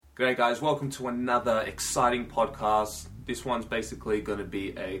G'day guys, welcome to another exciting podcast. This one's basically going to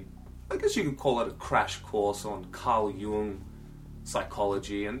be I guess you could call it a crash course on Carl Jung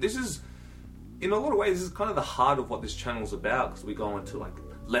psychology. And this is, in a lot of ways, this is kind of the heart of what this channel is about, because we go into like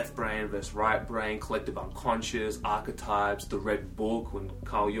left brain versus right brain, collective unconscious, archetypes, the Red Book, when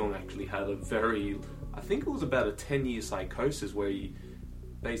Carl Jung actually had I think it was about a 10-year psychosis where he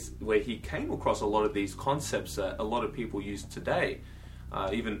came across a lot of these concepts that a lot of people use today.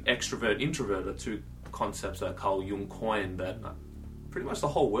 Even extrovert, introvert are two concepts that Carl Jung coined that pretty much the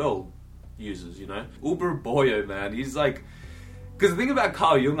whole world uses, you know. Uber Boyo, man, he's like... Because the thing about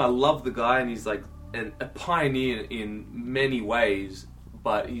Carl Jung, I love the guy, and he's like a pioneer in many ways,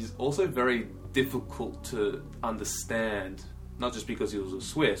 but he's also very difficult to understand, not just because he was a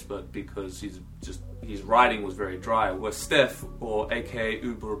Swiss, but because his writing was very dry. Where Steph, or aka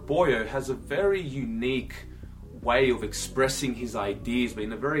Uber Boyo, has a very unique way of expressing his ideas, but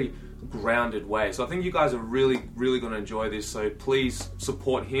in a very grounded way. So I think you guys are really, really going to enjoy this. So please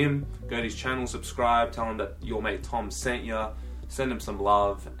support him. Go to his channel, subscribe, tell him that your mate Tom sent you. Send him some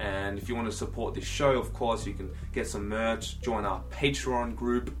love. And if you want to support this show, of course, you can get some merch, join our Patreon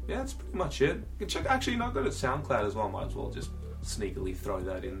group. Yeah, that's pretty much it. You can check, actually, go to SoundCloud as well. Might as well just sneakily throw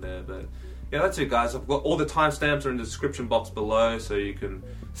that in there. But yeah, that's it, guys. I've got all the timestamps are in the description box below, so you can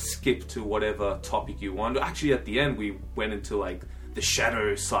skip to whatever topic you want. Actually, at the end, we went into like the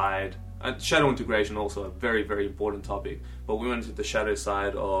shadow side. Shadow integration, also a very, very important topic. But we went into the shadow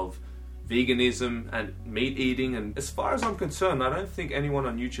side of veganism and meat eating. And as far as I'm concerned, I don't think anyone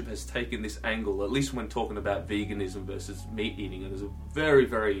on YouTube has taken this angle, at least when talking about veganism versus meat eating. And it's very,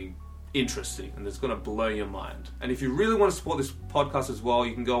 very interesting, and it's going to blow your mind. And if you really want to support this podcast as well,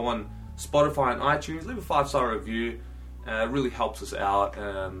 you can go on Spotify and iTunes, leave a 5-star review. It really helps us out,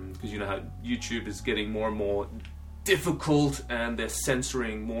 because you know how YouTube is getting more and more difficult, and they're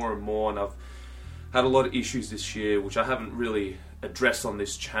censoring more and more, and I've had a lot of issues this year which I haven't really addressed on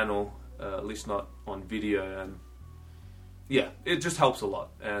this channel, at least not on video, and yeah, it just helps a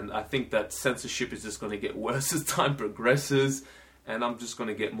lot. And I think that censorship is just going to get worse as time progresses, and I'm just going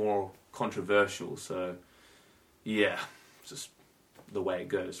to get more controversial. So yeah, just the way it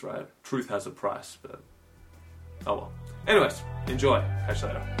goes, right? Truth has a price, but oh well. Anyways, enjoy. Catch you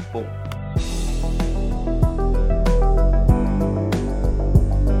later. Boom.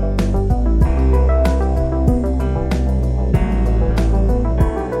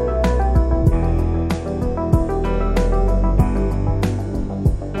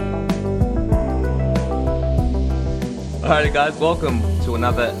 Alright guys, welcome to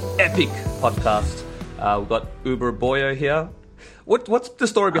another epic podcast. We've got Uber Boyo here. What's the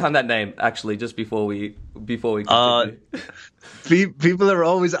story behind that name, actually, just before we continue? People are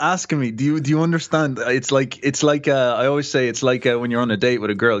always asking me, do you understand? It's like I always say, it's like when you're on a date with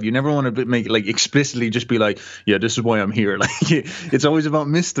a girl. You never want to make like explicitly just be like, yeah, this is why I'm here. Like, it's always about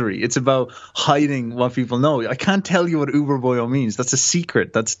mystery. It's about hiding what people know. I can't tell you what Uber Boyo means. That's a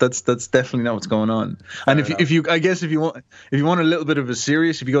secret. That's definitely not what's going on. And if you want a little bit of a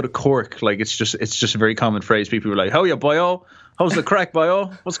serious, if you go to Cork, like it's just a very common phrase. People are like, how are you, Boyo? How's the crack,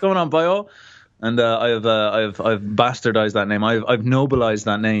 Boyo? What's going on, Boyo? And I've bastardized that name. I've nobilized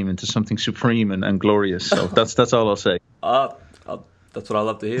that name into something supreme and glorious. So that's all I'll say. That's what I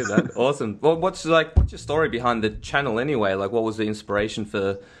love to hear, man. Awesome. Well, what's your story behind the channel anyway? Like, what was the inspiration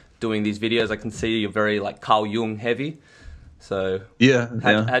for doing these videos? I can see you're very like Carl Jung heavy. So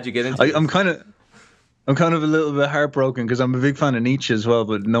how'd you get into it? I'm kind of a little bit heartbroken because I'm a big fan of Nietzsche as well,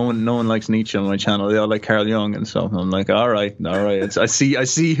 but no one likes Nietzsche on my channel. They all like Carl Jung, and so I'm like, all right. I see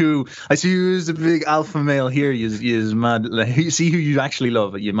who's the big alpha male here. You mad. Like, you see who you actually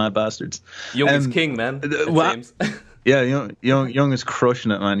love. You mad bastards. Jung is king, man. Yeah, Jung is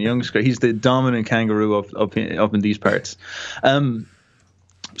crushing it, man. He's the dominant kangaroo up in these parts.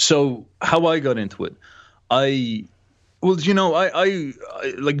 So how I got into it, Well, you know, I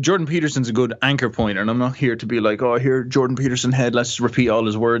like Jordan Peterson's a good anchor pointer, and I'm not here to be like, oh, I hear Jordan Peterson head, let's repeat all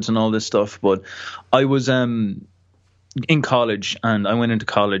his words and all this stuff. But I was in college, and I went into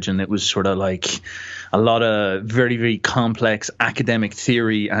college, and it was sort of like a lot of very, very complex academic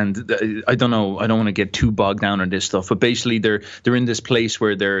theory. And I don't know, I don't want to get too bogged down on this stuff, but basically they're in this place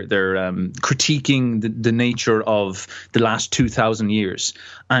where they're critiquing the nature of the last 2,000 years.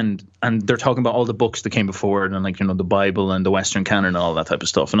 And they're talking about all the books that came before it, and like, you know, the Bible and the Western canon and all that type of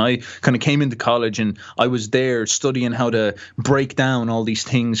stuff. And I kind of came into college, and I was there studying how to break down all these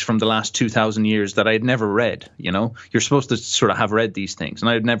things from the last 2,000 years that I had never read. You know, you're supposed to sort of have read these things, and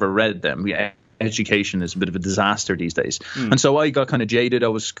I had never read them. education is a bit of a disaster these days. And so I got kind of jaded. I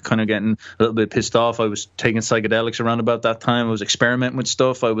was kind of getting a little bit pissed off. I was taking psychedelics around about that time. I was experimenting with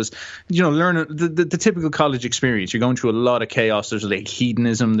stuff. I was, learning the typical college experience. You're going through a lot of chaos. There's like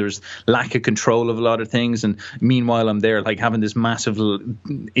hedonism. There's lack of control of a lot of things. And meanwhile, I'm there like having this massive,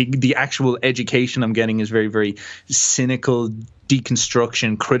 the actual education I'm getting is very, very cynical,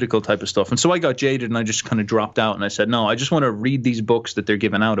 deconstruction, critical type of stuff. And so I got jaded and I just kind of dropped out and I said, no, I just want to read these books that they're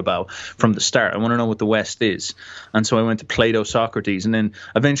giving out about from the start. I want to know what the West is. And so I went to Plato, Socrates, and then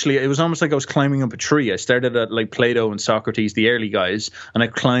eventually it was almost like I was climbing up a tree. I started at like Plato and Socrates, the early guys, and I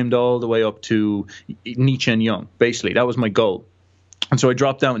climbed all the way up to Nietzsche and Jung. Basically, that was my goal. And so I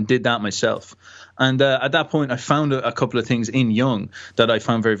dropped out and did that myself. And at that point, I found a couple of things in Jung that I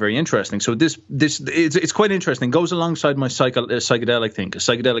found very, very interesting. So it's quite interesting. It goes alongside my psychedelic thing, because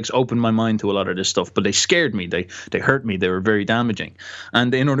psychedelics opened my mind to a lot of this stuff, but they scared me. They hurt me. They were very damaging.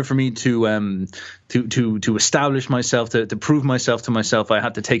 And in order for me to establish myself, to prove myself to myself, I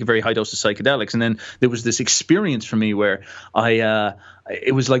had to take a very high dose of psychedelics. And then there was this experience for me where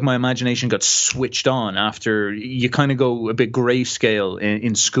it was like my imagination got switched on after you kind of go a bit grayscale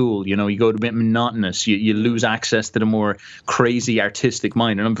in school. You go a bit monotonous. You lose access to the more crazy artistic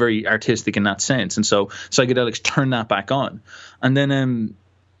mind. And I'm very artistic in that sense. And so psychedelics turned that back on. And then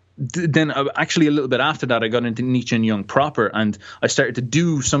actually a little bit after that, I got into Nietzsche and Jung proper, and I started to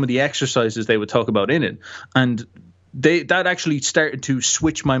do some of the exercises they would talk about in it. And that actually started to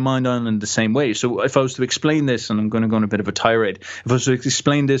switch my mind on in the same way. So if I was to explain this, and I'm going to go on a bit of a tirade, if I was to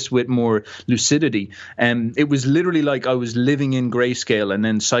explain this with more lucidity, it was literally like I was living in grayscale, and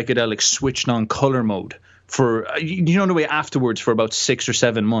then psychedelics switched on color mode. For the way afterwards for about 6 or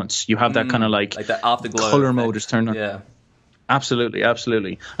 7 months you have that kind of like that afterglow color mode is turned on. Yeah.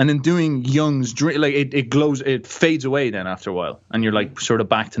 Absolutely. And then doing Jung's dream, like it glows, it fades away then after a while, and you're like sort of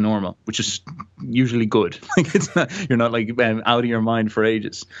back to normal, which is usually good. Like you're not like out of your mind for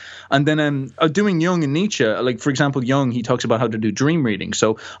ages. And then doing Jung and Nietzsche, like for example, Jung, he talks about how to do dream reading.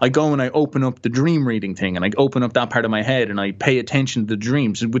 So I go and I open up the dream reading thing, and I open up that part of my head, and I pay attention to the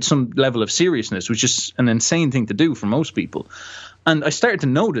dreams with some level of seriousness, which is an insane thing to do for most people. And I started to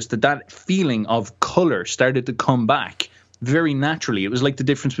notice that feeling of color started to come back very naturally. It was like the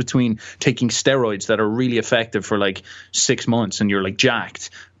difference between taking steroids that are really effective for like 6 months and you're like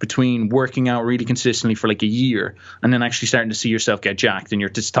jacked, between working out really consistently for like a year and then actually starting to see yourself get jacked and your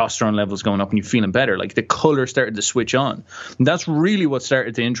testosterone levels going up and you're feeling better. Like the color started to switch on. And that's really what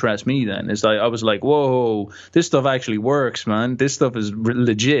started to interest me then, is I was like, whoa, this stuff actually works, man. This stuff is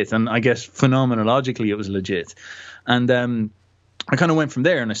legit. And I guess phenomenologically it was legit. And I kind of went from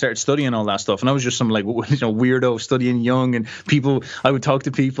there and I started studying all that stuff. And I was just some like weirdo studying Jung, and I would talk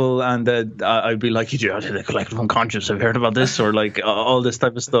to people and I'd be like, you do the collective unconscious, I've heard about this, or like all this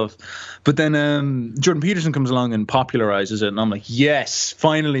type of stuff. But then Jordan Peterson comes along and popularizes it, and I'm like, yes,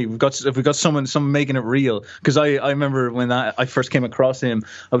 finally we've got someone making it real. Because I remember when I first came across him,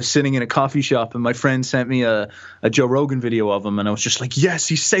 I was sitting in a coffee shop and my friend sent me a Joe Rogan video of him, and I was just like, yes,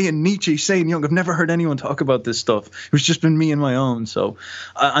 he's saying Nietzsche, he's saying Jung. I've never heard anyone talk about this stuff. It was just been me and my own. So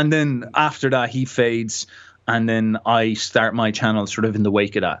and then after that he fades, and then I start my channel sort of in the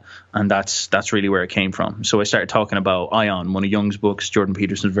wake of that, and that's really where it came from. So I started talking about Ion, one of Jung's books Jordan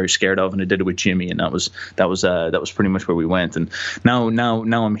Peterson was very scared of, and I did it with Jimmy, and that was pretty much where we went. And now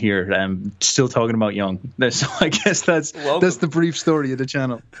I'm here, still talking about Jung. So I guess that's the brief story of the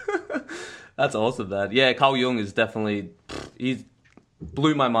channel. That's awesome, man. Yeah, Carl Jung is definitely, he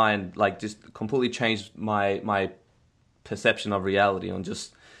blew my mind, like just completely changed my perception of reality on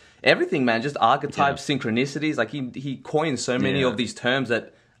just everything, man. Just archetypes, synchronicities. Like he coined so many of these terms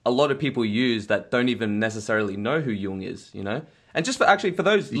that a lot of people use that don't even necessarily know who Jung is, And just for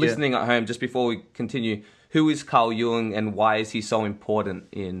those listening at home, just before we continue, who is Carl Jung and why is he so important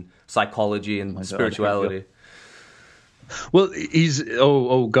in psychology and spirituality? Well, he's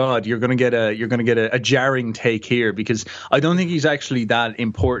oh god, you're gonna get a jarring take here, because I don't think he's actually that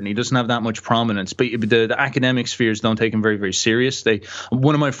important. He doesn't have that much prominence, but the academic spheres don't take him very, very serious.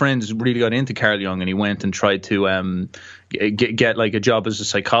 One of my friends really got into Carl Jung, and he went and tried to get like a job as a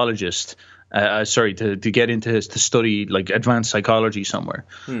psychologist. To get to study like advanced psychology somewhere.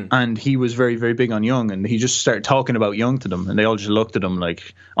 And he was very, very big on Jung, and he just started talking about Jung to them, and they all just looked at him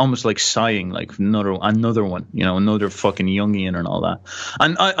like almost like sighing, like another one, another fucking Jungian and all that.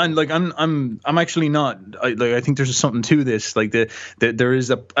 And I'm actually not. I think there's something to this. Like there's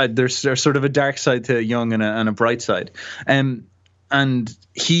sort of a dark side to Jung and a bright side, and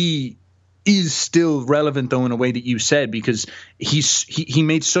he is still relevant though in a way that you said, because he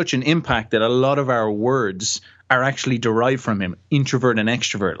made such an impact that a lot of our words are actually derived from him, introvert and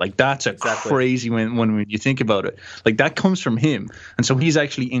extrovert. Like that's crazy when you think about it. Like that comes from him. And so he's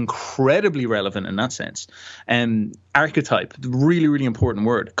actually incredibly relevant in that sense. Archetype, really, really important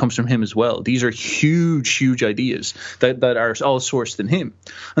word, comes from him as well. These are huge ideas that are all sourced in him.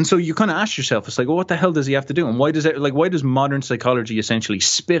 And so you kind of ask yourself, it's like, well, what the hell does he have to do? And why does modern psychology essentially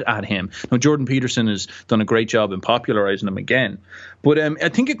spit at him? Now, Jordan Peterson has done a great job in popularizing him again. But I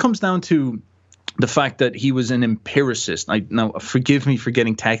think it comes down to the fact that he was an empiricist. Now, forgive me for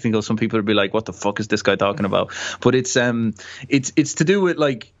getting technical. Some people would be like, what the fuck is this guy talking about? But it's to do with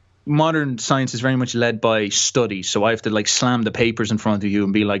like, modern science is very much led by studies. So I have to like slam the papers in front of you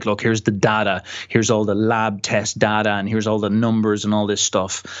and be like, look, here's the data, here's all the lab test data, and here's all the numbers and all this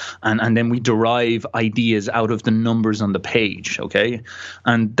stuff. And then we derive ideas out of the numbers on the page. Okay.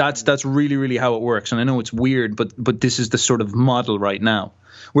 And that's really, really how it works. And I know it's weird, but this is the sort of model right now.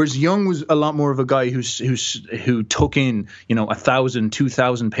 Whereas Jung was a lot more of a guy who took in, 1,000,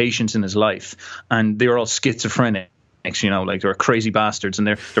 2,000 patients in his life, and they were all schizophrenic. Like they're crazy bastards, and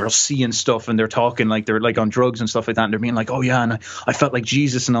they're all seeing stuff, and they're talking like they're like on drugs and stuff like that, and they're being like, oh yeah, and I felt like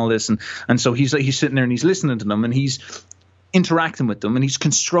Jesus and all this, and so he's sitting there and he's listening to them, and he's interacting with them, and he's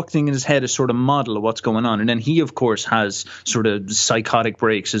constructing in his head a sort of model of what's going on. And then he of course has sort of psychotic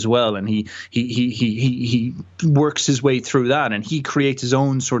breaks as well, and he works his way through that, and he creates his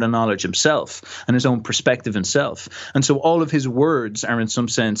own sort of knowledge himself and his own perspective himself. And so all of his words are in some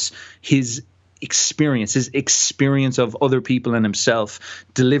sense his experience of other people and himself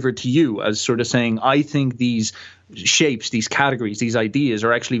delivered to you as sort of saying, I think these shapes, these categories, these ideas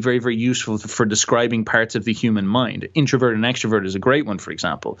are actually very, very useful for describing parts of the human mind. Introvert and extrovert is a great one, for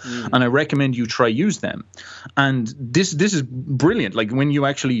example. And I recommend you try use them. And this is brilliant. Like when you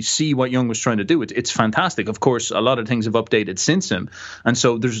actually see what Jung was trying to do, it's fantastic. Of course, a lot of things have updated since him. And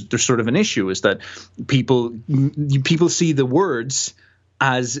so there's sort of an issue is that people see the words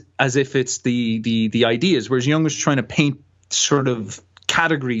as if it's the ideas, whereas Jung was trying to paint sort of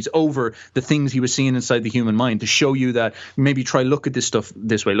categories over the things he was seeing inside the human mind to show you that maybe try look at this stuff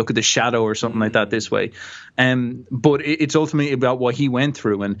this way, look at the shadow or something like that this way. But it's ultimately about what he went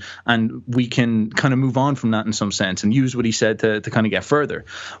through, and we can kind of move on from that in some sense and use what he said to kind of get further.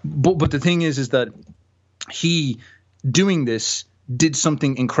 But the thing is that he doing this did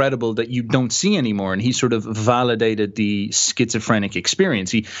something incredible that you don't see anymore, and he sort of validated the schizophrenic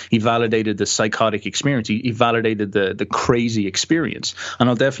experience. He validated the psychotic experience. He validated the crazy experience. And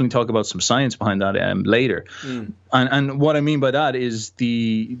I'll definitely talk about some science behind that later. And what I mean by that is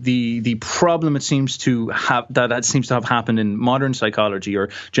the problem it seems to have that seems to have happened in modern psychology,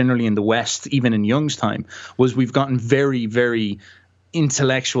 or generally in the West, even in Jung's time, was we've gotten very, very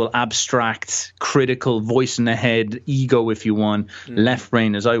intellectual, abstract, critical, voice in the head, ego, if you want, left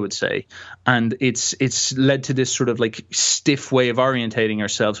brain, as I would say. And it's led to this sort of like stiff way of orientating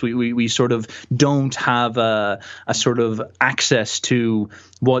ourselves. We sort of don't have a sort of access to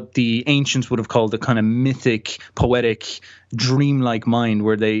what the ancients would have called the kind of mythic, poetic, dreamlike mind,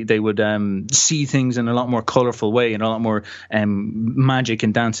 where they would see things in a lot more colorful way, in a lot more magic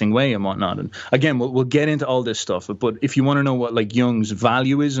and dancing way and whatnot. And again, we'll get into all this stuff, but if you want to know what like Jung's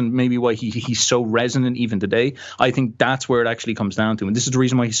value is and maybe why he's so resonant even today, I think that's where it actually comes down to. And this is the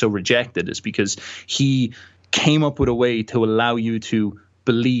reason why he's so rejected, is because he came up with a way to allow you to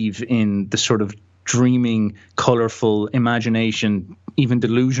believe in the sort of dreaming, colorful imagination, even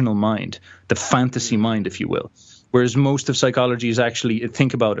delusional mind, the fantasy mind, if you will. Whereas most of psychology is actually,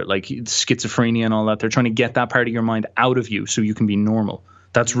 think about it, like schizophrenia and all that, they're trying to get that part of your mind out of you so you can be normal.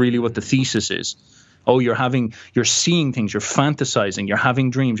 That's really what the thesis is. Oh, you're seeing things, you're fantasizing, you're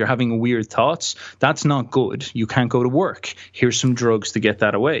having dreams, you're having weird thoughts. That's not good. You can't go to work. Here's some drugs to get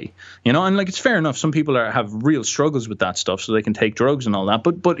that away. And like, it's fair enough. Some people have real struggles with that stuff, so they can take drugs and all that.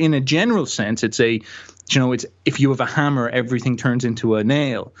 But in a general sense, it's it's if you have a hammer, everything turns into a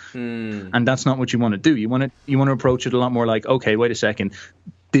nail. And that's not what you want to do. You want to approach it a lot more like, okay, wait a second.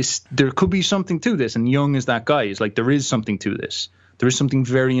 There could be something to this. And Jung is that guy. He's like, there is something to this. There is something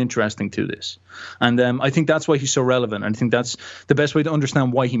very interesting to this. And I think that's why he's so relevant. And I think that's the best way to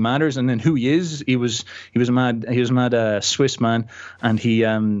understand why he matters and then who he is. He was a mad Swiss man, and he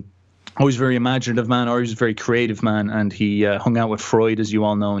always very imaginative man, or he was a very creative man, and he hung out with Freud, as you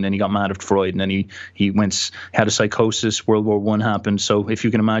all know, and then he got mad at Freud, and then he had a psychosis. World War I happened. So if you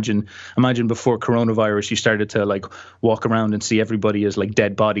can imagine before coronavirus, you started to like walk around and see everybody as like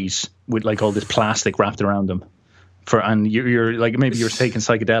dead bodies with like all this plastic wrapped around them. and you're like, maybe you're taking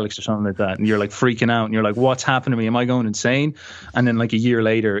psychedelics or something like that, and you're like freaking out, and you're like, what's happened to me? Am I going insane? And then like a year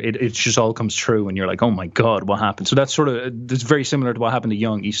later, it just all comes true, and you're like, oh my God, what happened? So that's very similar to what happened to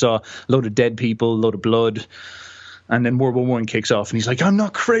Jung. He saw a load of dead people, a load of blood, and then World War I kicks off, and he's like, I'm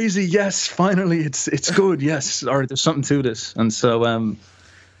not crazy. Yes, finally, it's good. Yes, or there's something to this. And so,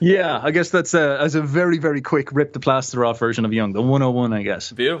 yeah, I guess that's as a very, very quick rip the plaster off version of Jung, the 101, I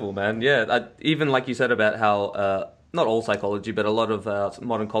guess. Beautiful, man. Yeah, even like you said about how not all psychology, but a lot of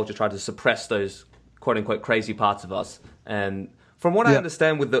modern culture tried to suppress those quote unquote crazy parts of us. And from what I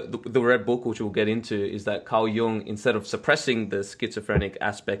understand with the Red Book, which we'll get into, is that Carl Jung, instead of suppressing the schizophrenic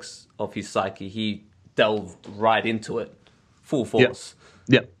aspects of his psyche, he delved right into it, full force.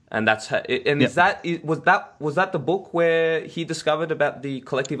 Yeah. And that's how, was that the book where he discovered about the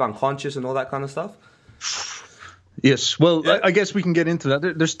collective unconscious and all that kind of stuff? Yes. Well, I guess we can get into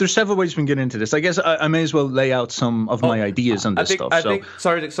that. There's several ways we can get into this. I guess I may as well lay out some of my ideas on this stuff. I think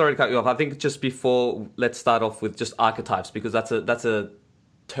sorry to cut you off. I think just before, let's start off with just archetypes, because that's a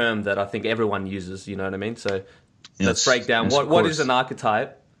term that I think everyone uses. You know what I mean? So let's break down what is an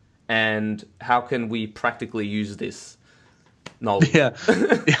archetype and how can we practically use this knowledge? Yeah.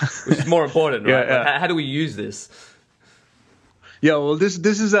 Which is more important, right? Yeah. Like, how do we use this? Yeah, well, this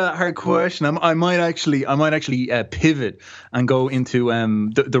is a hard question. I might actually pivot and go into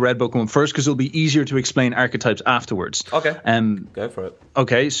the Red Book one first, because it'll be easier to explain archetypes afterwards. Okay. Go for it.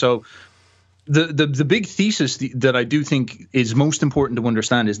 Okay, so the big thesis that I do think is most important to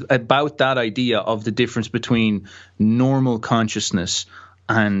understand is about that idea of the difference between normal consciousness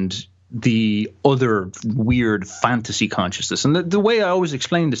and the other weird fantasy consciousness. And the way I always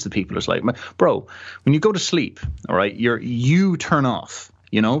explain this to people is like, bro, when you go to sleep, all right, you turn off,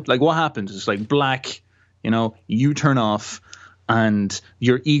 like what happens is like black, you turn off and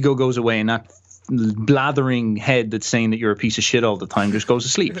your ego goes away, and that blathering head that's saying that you're a piece of shit all the time just goes to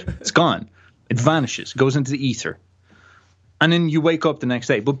sleep. It's gone. It vanishes, goes into the ether. And then you wake up the next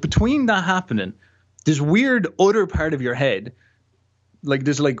day. But between that happening, this weird other part of your head, like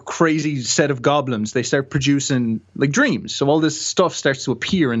this like crazy set of goblins, they start producing like dreams. So all this stuff starts to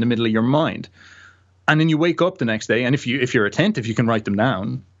appear in the middle of your mind, and then you wake up the next day, and if you're attentive, you can write them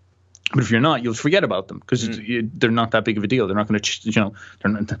down. But if you're not, you'll forget about them, because they're not that big of a deal. They're not going to,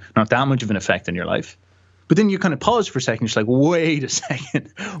 they're not that much of an effect in your life. But then you kind of pause for a second. You're like, wait a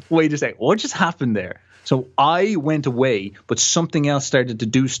second, what just happened there? So I went away, but something else started to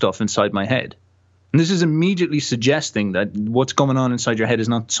do stuff inside my head. And this is immediately suggesting that what's going on inside your head is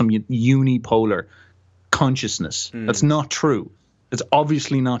not some unipolar consciousness. That's not true. It's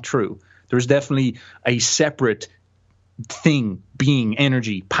obviously not true. There's definitely a separate thing, being,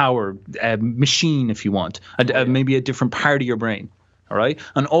 energy, power, machine, if you want, maybe a different part of your brain. All right.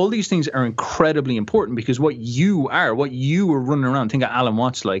 And all these things are incredibly important, because what you are running around, think of Alan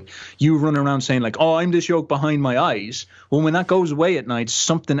Watts, like you run around saying like, oh, I'm this yoke behind my eyes. Well, when that goes away at night,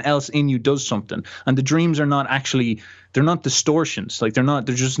 something else in you does something. And the dreams are not actually, they're not distortions. Like they're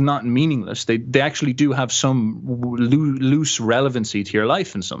just not meaningless. They actually do have some loose relevancy to your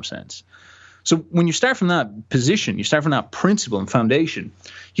life in some sense. So when you start from that position, you start from that principle and foundation,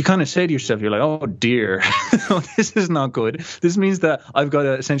 you kind of say to yourself, you're like, oh dear, this is not good. This means that I've got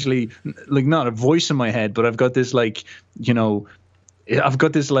essentially like not a voice in my head, but I've got this like, I've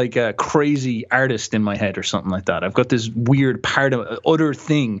got this like a crazy artist in my head or something like that. I've got this weird part of other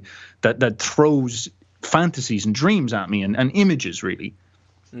thing that throws fantasies and dreams at me and images really.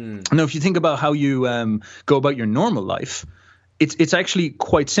 Now, if you think about how you go about your normal life, it's actually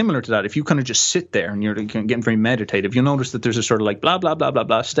quite similar to that. If you kind of just sit there and you're getting very meditative, you'll notice that there's a sort of like blah, blah, blah, blah,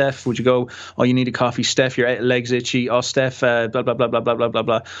 blah. Steph, would you go? Oh, you need a coffee. Steph, your legs itchy. Oh, Steph, blah, blah, blah, blah, blah, blah, blah,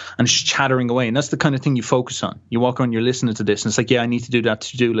 blah. And it's just chattering away. And that's the kind of thing you focus on. You walk around, you're listening to this, and it's like, yeah, I need to do that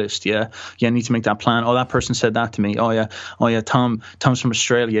to-do list. Yeah, I need to make that plan. Oh, that person said that to me. Oh, yeah, Tom's from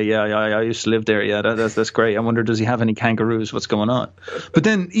Australia. Yeah, I used to live there. Yeah, that's great. I wonder, does he have any kangaroos? What's going on? But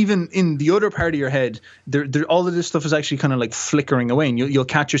then even in the other part of your head, there all of this stuff is actually kind of like flickering away. And you'll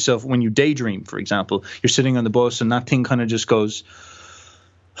catch yourself when you daydream, for example. You're sitting on the bus and that thing kind of just goes,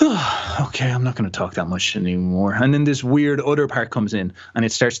 okay, I'm not going to talk that much anymore. And then this weird other part comes in and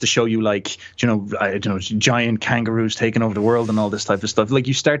it starts to show you like, giant kangaroos taking over the world and all this type of stuff. Like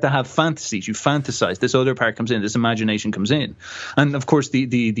you start to have fantasies, you fantasize. This other part comes in, this imagination comes in. And of course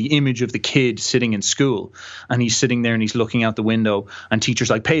the image of the kid sitting in school, and he's sitting there and he's looking out the window, and teacher's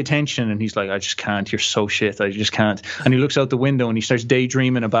like, pay attention. And he's like, I just can't, you're so shit, I just can't. And he looks out the window and he starts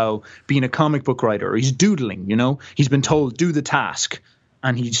daydreaming about being a comic book writer, or he's doodling, he's been told, do the task.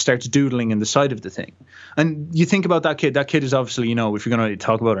 and he starts doodling in the side of the thing. And you think about that kid is obviously, you know, if you're going to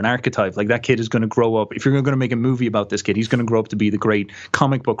talk about an archetype, like that kid is going to grow up, if you're going to make a movie about this kid, he's going to grow up to be the great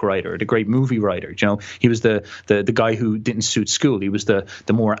comic book writer, the great movie writer. You know, he was the guy who didn't suit school. He was the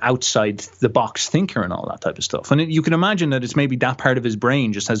more outside the box thinker and all that type of stuff. And you can imagine that it's maybe that part of his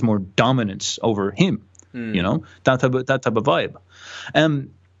brain just has more dominance over him, you know, that type of vibe.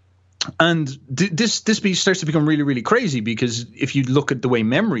 And this starts to become really, really crazy, because if you look at the way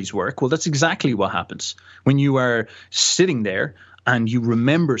memories work, well, that's exactly what happens when you are sitting there and you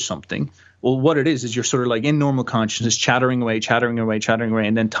remember something. Well, what it is you're sort of like in normal consciousness, chattering away,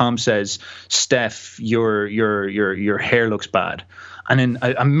 and then Tom says, "Steph, your hair looks bad." And then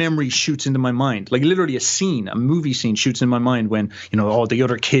a memory shoots into my mind, like literally a movie scene shoots in my mind when, you know, all the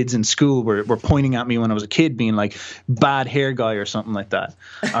other kids in school were pointing at me when I was a kid, being like, bad hair guy or something like that.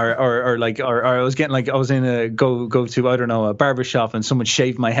 or I was getting, like, I was in a go to, I don't know, a barbershop and someone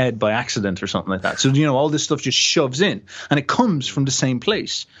shaved my head by accident or something like that. So, you know, all this stuff just shoves in, and it comes from the same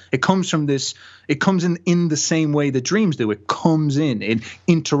place. It comes in the same way that dreams do. It comes in, it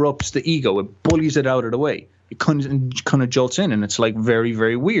interrupts the ego, it bullies it out of the way. It kind of jolts in, and it's like very,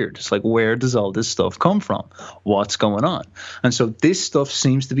 very weird. It's like, where does all this stuff come from? What's going on? And so this stuff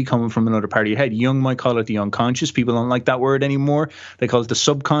seems to be coming from another part of your head. Jung might call it the unconscious. People don't like that word anymore. They call it the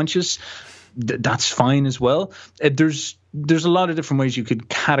subconscious. That's fine as well. There's a lot of different ways you could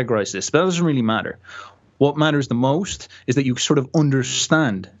categorize this, but that doesn't really matter. What matters the most is that you sort of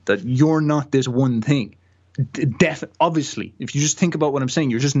understand that you're not this one thing. Obviously, if you just think about what I'm saying,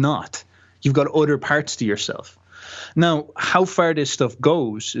 you're just not. You've got other parts to yourself. Now, how far this stuff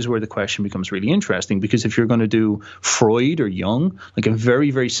goes is where the question becomes really interesting, because if you're going to do Freud or Jung, like a very,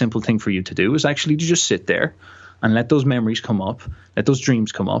 very simple thing for you to do is actually to just sit there and let those memories come up, let those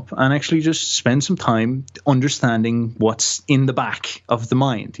dreams come up, and actually just spend some time understanding what's in the back of the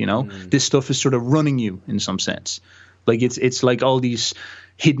mind, you know? This stuff is sort of running you in some sense. Like it's like all these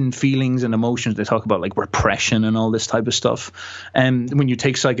hidden feelings and emotions they talk about, like repression and all this type of stuff. And when you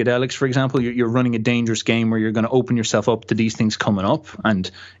take psychedelics, for example, you're running a dangerous game where you're going to open yourself up to these things coming up, and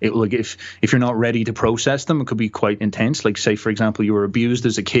it will, like, if you're not ready to process them, it could be quite intense. Like, say, for example, you were abused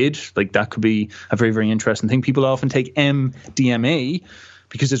as a kid, like that could be a very, very interesting thing. People often take MDMA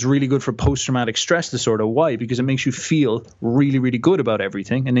because it's really good for post-traumatic stress disorder. Why? Because it makes you feel really, really good about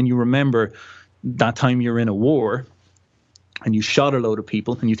everything, and then you remember that time you're in a war and you shot a load of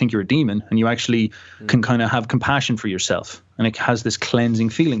people and you think you're a demon, and you actually can kind of have compassion for yourself, and it has this cleansing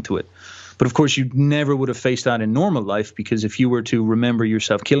feeling to it. But of course, you never would have faced that in normal life, because if you were to remember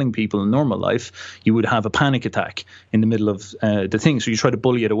yourself killing people in normal life, you would have a panic attack in the middle of the thing. So you try to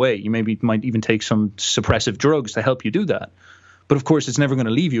bully it away. You might even take some suppressive drugs to help you do that. But of course, it's never going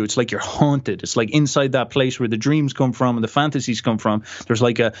to leave you. It's like you're haunted. It's like inside that place where the dreams come from and the fantasies come from, there's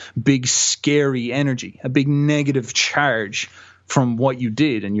like a big scary energy, a big negative charge from what you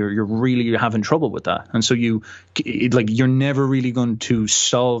did, and you're really having trouble with that. And so you're never really going to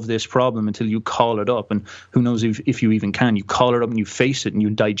solve this problem until you call it up. And who knows if you even can. You call it up and you face it and you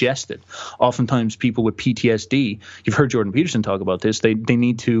digest it. Oftentimes people with PTSD, you've heard Jordan Peterson talk about this, they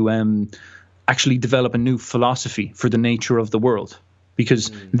need to actually develop a new philosophy for the nature of the world,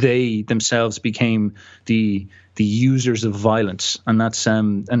 because they themselves became the users of violence, and that's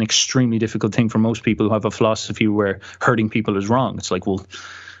an extremely difficult thing for most people who have a philosophy where hurting people is wrong. It's like, well,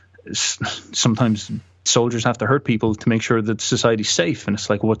 sometimes soldiers have to hurt people to make sure that society's safe, and it's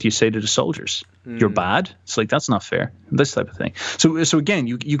like, what do you say to the soldiers? You're bad? It's like, that's not fair. This type of thing. So again,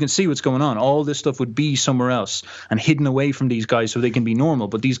 you can see what's going on. All this stuff would be somewhere else and hidden away from these guys so they can be normal,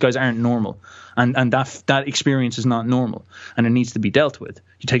 but these guys aren't normal, and that experience is not normal, and it needs to be dealt with.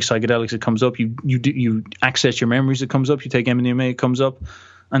 You take psychedelics, it comes up. You access your memories, it comes up. You take MDMA, it comes up,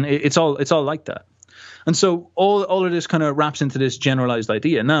 and it's all like that. And so all of this kind of wraps into this generalized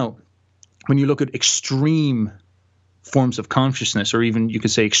idea. Now, when you look at extreme forms of consciousness, or even you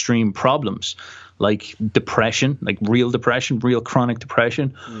could say extreme problems like depression, like real chronic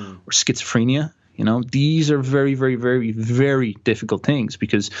depression, or schizophrenia, you know, these are very, very, very, very difficult things,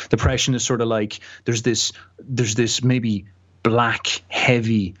 because depression is sort of like there's this maybe black,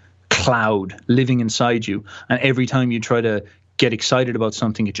 heavy cloud living inside you, and every time you try to get excited about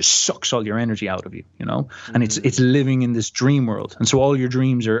something, it just sucks all your energy out of you, you know, and it's living in this dream world. And so all your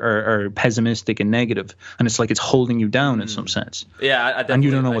dreams are pessimistic and negative, and it's like it's holding you down in some sense. Yeah, I definitely, and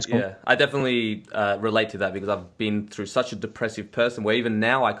you don't know what's going on. Yeah, I definitely relate to that, because I've been through such a depressive person where even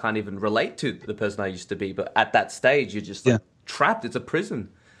now I can't even relate to the person I used to be. But at that stage, you're just like trapped. It's a prison.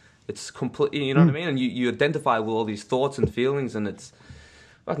 It's completely, you know what I mean? And you identify with all these thoughts and feelings, and it's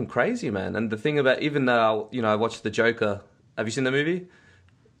fucking crazy, man. And the thing about, even though, you know, I watched The Joker. Have you seen the movie?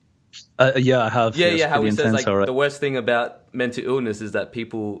 Yeah, I have. Yeah, yes, yeah. How pretty he says intense, like all right. the worst thing about mental illness is that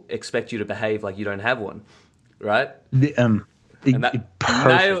people expect you to behave like you don't have one, right? And that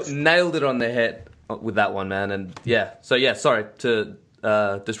Perfect. nailed it on the head with that one, man. And yeah, so yeah, sorry to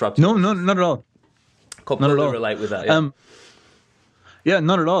disrupt you. No, not at all. Completely not at all. relate with that. Yeah. Yeah,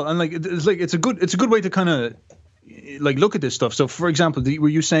 not at all. And like it's a good way to kind of like look at this stuff. So, for example, were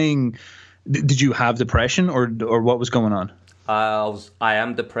you saying did you have depression or what was going on? I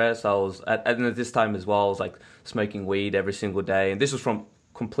am depressed. I was at this time as well. I was like smoking weed every single day, and this was from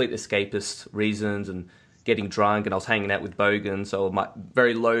complete escapist reasons and getting drunk. And I was hanging out with bogans, so my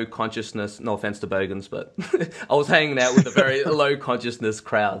very low consciousness. No offense to bogans, but I was hanging out with a very low consciousness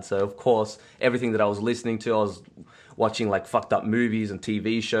crowd. So of course, everything that I was listening to, I was watching like fucked up movies and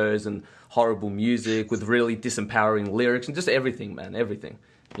TV shows and horrible music with really disempowering lyrics and just everything, man, everything,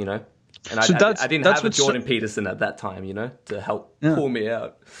 you know. And So I didn't have a Jordan Peterson at that time, you know, to help pull me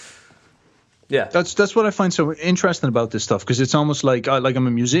out. Yeah, that's what I find so interesting about this stuff, because it's almost like I'm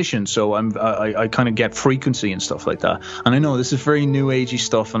a musician, so I kind of get frequency and stuff like that. And I know this is very new agey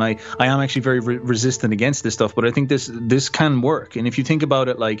stuff, and I am actually very resistant against this stuff. But I think this can work. And if you think about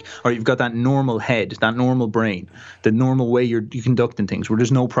it, like, or you've got that normal head, that normal brain, the normal way you're conducting things, where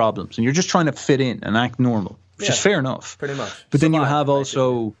there's no problems, and you're just trying to fit in and act normal, which is fair enough. Pretty much. But then you have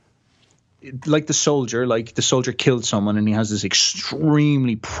also, like the soldier killed someone and he has this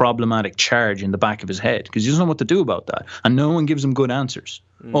extremely problematic charge in the back of his head because he doesn't know what to do about that. And no one gives him good answers.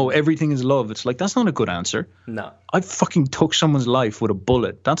 Oh, everything is love. It's like, that's not a good answer. No. I fucking took someone's life with a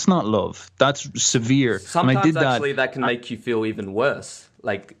bullet. That's not love. That's severe. Sometimes and I did actually that can make you feel even worse.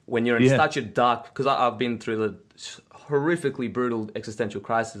 Like when you're in such a dark, because I've been through the horrifically brutal existential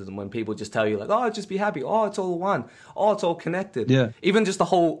crisis, and when people just tell you like, oh, just be happy, oh, it's all one, oh, it's all connected. Yeah. Even just the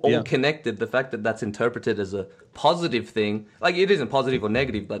whole all connected, the fact that that's interpreted as a positive thing, like it isn't positive or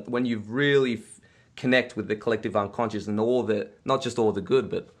negative, but when you really connect with the collective unconscious and all the, not just all the good,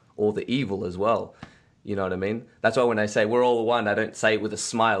 but all the evil as well. You know what I mean? That's why when I say we're all one, I don't say it with a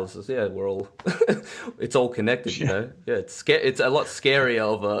smile. It's just, yeah, we're all, it's all connected, you know? Yeah, it's a lot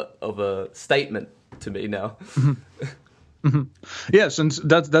scarier of a statement to me now. Yes, and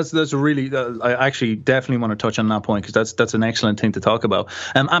that's a really I actually definitely want to touch on that point, because that's an excellent thing to talk about.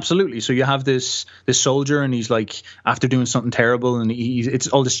 Absolutely. So you have this soldier, and he's like, after doing something terrible, and it's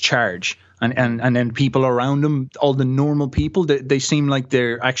all this charge, and then people around him, all the normal people, they seem like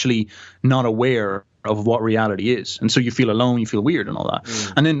they're actually not aware of what reality is, and so you feel alone, you feel weird and all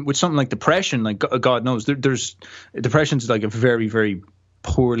that. And then with something like depression, like God knows, there's depression's like a very, very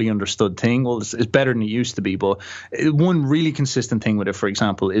poorly understood thing. Well, it's better than it used to be, but one really consistent thing with it, for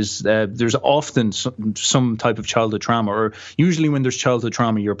example, is there's often some type of childhood trauma, or usually when there's childhood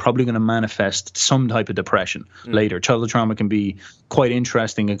trauma, you're probably going to manifest some type of depression later. Childhood trauma can be quite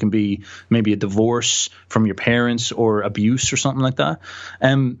interesting. It can be maybe a divorce from your parents or abuse or something like that.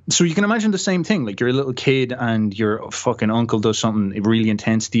 So you can imagine the same thing, like you're a little kid and your fucking uncle does something really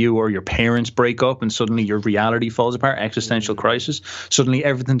intense to you, or your parents break up and suddenly your reality falls apart, existential crisis. Suddenly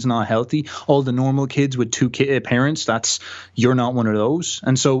everything's not healthy. All the normal kids with two parents, you're not one of those.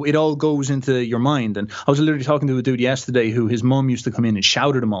 And so it all goes into your mind. And I was literally talking to a dude yesterday who his mum used to come in and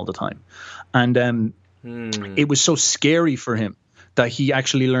shout at him all the time. And it was so scary for him that he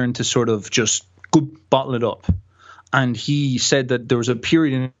actually learned to sort of just bottle it up. And he said that there was a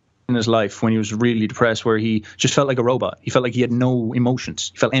period in his life when he was really depressed where he just felt like a robot. He felt like he had no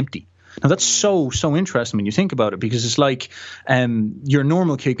emotions. He felt empty. Now, that's so interesting when you think about it, because it's like your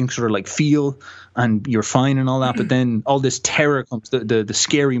normal kid can sort of like feel and you're fine and all that, but then all this terror comes, the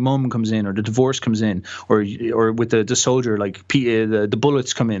scary mum comes in, or the divorce comes in, or with the soldier, like the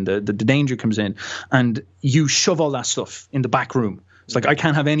bullets come in, the danger comes in, and you shove all that stuff in the back room. It's like, I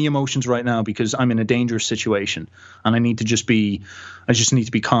can't have any emotions right now because I'm in a dangerous situation and I just need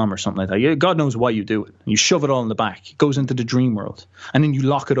to be calm or something like that. Yeah, God knows why you do it. You shove it all in the back. It goes into the dream world and then you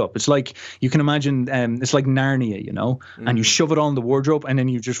lock it up. It's like, you can imagine, it's like Narnia, you know, and you shove it all in the wardrobe and then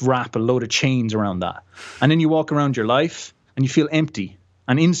you just wrap a load of chains around that. And then you walk around your life and you feel empty.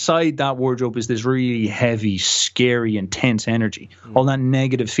 And inside that wardrobe is this really heavy, scary, intense energy, all that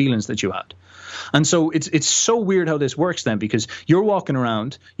negative feelings that you had. And so it's so weird how this works then, because you're walking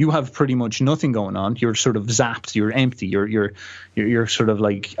around, you have pretty much nothing going on. You're sort of zapped. You're empty. You're sort of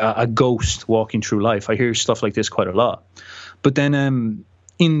like a ghost walking through life. I hear stuff like this quite a lot. But then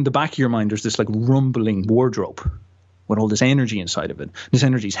in the back of your mind, there's this like rumbling wardrobe with all this energy inside of it. This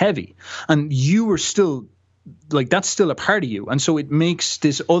energy is heavy, and you are still like, that's still a part of you. And so it makes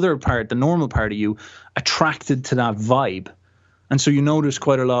this other part, the normal part of you, attracted to that vibe. And so you notice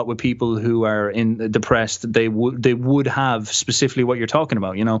quite a lot with people who are depressed, they would have specifically what you're talking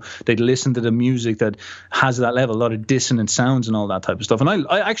about. You know, they'd listen to the music that has that level, a lot of dissonant sounds and all that type of stuff. And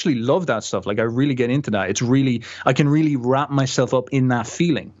I actually love that stuff. Like, I really get into that. It's really, I can really wrap myself up in that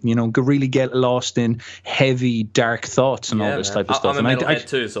feeling, you know, really get lost in heavy, dark thoughts and all this type of stuff. I'm a metalhead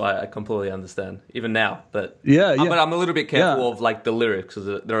too, so I completely understand, even now. But but I'm a little bit careful of like the lyrics,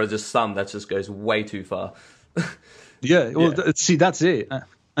 because there are just some that just goes way too far. See, that's it.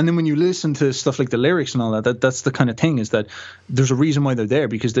 And then when you listen to stuff like the lyrics and all that's the kind of thing, is that there's a reason why they're there,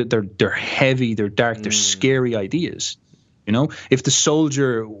 because they're heavy, they're dark, they're scary ideas. You know, if the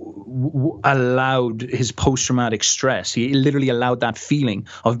soldier allowed his post-traumatic stress, he literally allowed that feeling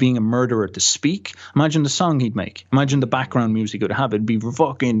of being a murderer to speak, imagine the song he'd make. Imagine the background music it would have. It'd be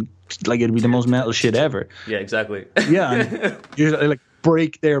fucking, like, it'd be the most metal shit ever. Yeah, exactly. Yeah, and you're like,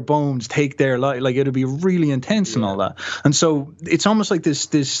 break their bones, take their life. Like, it'd be really intense and all that. And so it's almost like this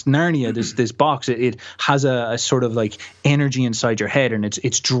Narnia, this box. It has a sort of like energy inside your head, and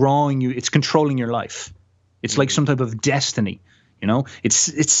it's drawing you. It's controlling your life. It's like some type of destiny. You know,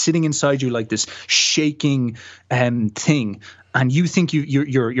 it's sitting inside you like this shaking thing, and you think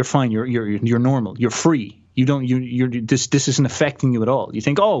you're fine. You're normal. You're free. This isn't affecting you at all. You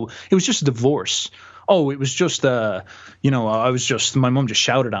think, oh, it was just a divorce. Oh, it was just, my mum just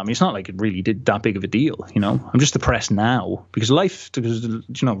shouted at me. It's not like it really did that big of a deal, you know. I'm just depressed now because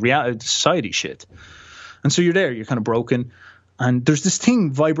reality, society shit. And so you're there, you're kind of broken, and there's this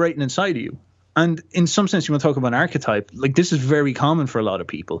thing vibrating inside of you. And in some sense, you want to talk about an archetype, like, this is very common for a lot of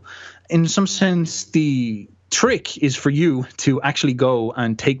people. In some sense, the trick is for you to actually go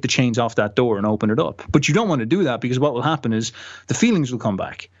and take the chains off that door and open it up. But you don't want to do that, because what will happen is the feelings will come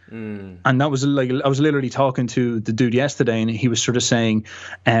back. And that was like, I was literally talking to the dude yesterday, and he was sort of saying,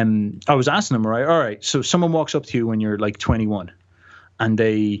 I was asking him, all right, so someone walks up to you when you're like 21 and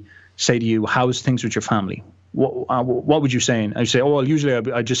they say to you, how's things with your family? What would you say? And I say, oh, well,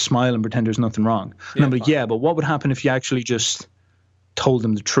 usually I just smile and pretend there's nothing wrong. And I'm like, yeah, but what would happen if you actually just told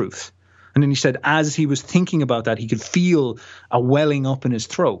them the truth? And then he said, as he was thinking about that, he could feel a welling up in his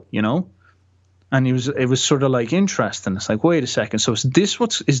throat, you know? And it was sort of like interesting. It's like, wait a second. So is this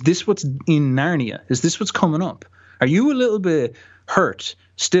what's in Narnia? Is this what's coming up? Are you a little bit hurt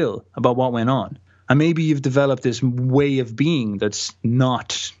still about what went on? And maybe you've developed this way of being that's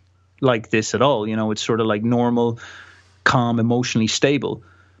not like this at all. You know, it's sort of like normal, calm, emotionally stable.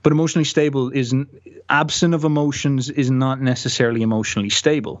 But emotionally stable isn't, absent of emotions is not necessarily emotionally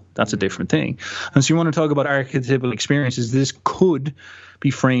stable. That's a different thing. And so you want to talk about archetypal experiences. This could be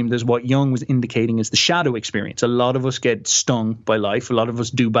framed as what Jung was indicating as the shadow experience. A lot of us get stung by life. A lot of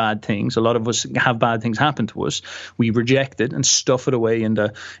us do bad things. A lot of us have bad things happen to us. We reject it and stuff it away in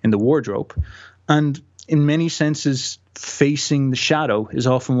the wardrobe. And in many senses, facing the shadow is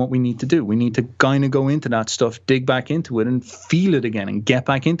often what we need to do. We need to kind of go into that stuff, dig back into it, and feel it again and get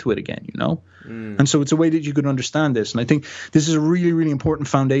back into it again, you know? And so it's a way that you could understand this. And I think this is a really, really important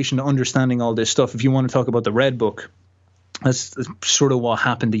foundation to understanding all this stuff. If you want to talk about the Red Book, that's sort of what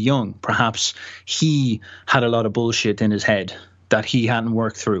happened to Jung. Perhaps he had a lot of bullshit in his head that he hadn't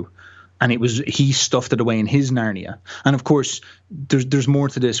worked through. And he stuffed it away in his Narnia. And of course, there's more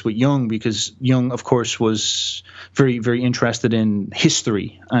to this with Jung, because Jung, of course, was very, very interested in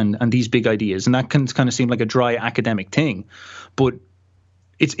history and these big ideas. And that can kind of seem like a dry academic thing, but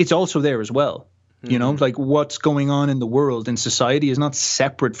it's also there as well. You know, like what's going on in the world, in society, is not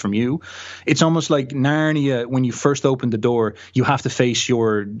separate from you. It's almost like Narnia. When you first open the door, you have to face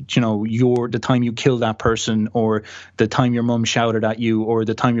the time you killed that person, or the time your mum shouted at you, or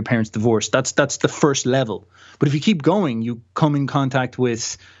the time your parents divorced. That's the first level. But if you keep going, you come in contact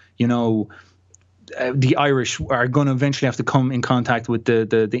with, the Irish are going to eventually have to come in contact with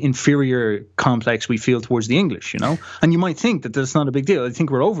the inferior complex we feel towards the English, you know? And you might think that that's not a big deal. I think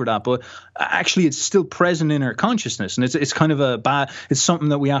we're over that, but actually it's still present in our consciousness, and it's kind of it's something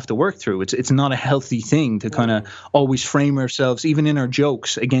that we have to work through. It's not a healthy thing to kind of always frame ourselves, even in our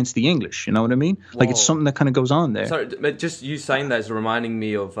jokes, against the English, you know what I mean? Like, it's something that kind of goes on there. Sorry, just you saying that is reminding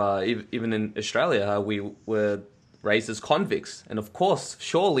me of even in Australia, how we were raised as convicts, and of course,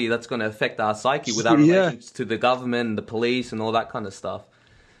 surely that's going to affect our psyche with our relations to the government and the police and all that kind of stuff.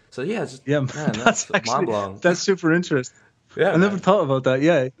 So man, that's mind blowing. That's super interesting. Yeah, I never thought about that.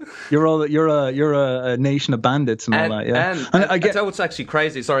 Yeah, you're a nation of bandits and all that. Yeah, and I tell what's actually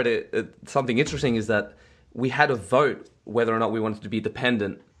crazy. Sorry, something interesting is that we had a vote whether or not we wanted to be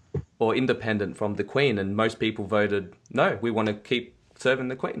dependent or independent from the Queen, and most people voted no. We want to keep serving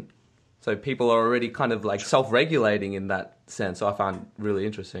the Queen. So people are already kind of like self-regulating in that sense. So I find really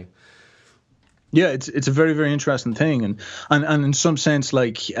interesting. Yeah, it's a very, very interesting thing, and in some sense,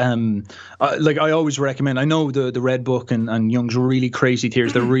 like I always recommend. I know the Red Book and Jung's really crazy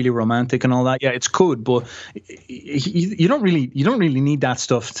theories. They're really romantic and all that. Yeah, it's good, but you don't really need that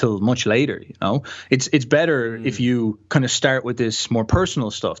stuff till much later. You know, it's better if you kind of start with this more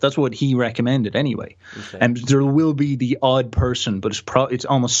personal stuff. That's what he recommended anyway. Okay. And there will be the odd person, but it's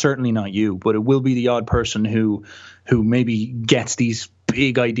almost certainly not you. But it will be the odd person who maybe gets these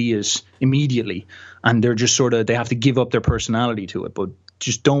big ideas immediately, and they're just sort of, they have to give up their personality to it. But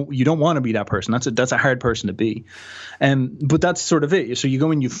you don't want to be that person. That's a hard person to be. But that's sort of it. So you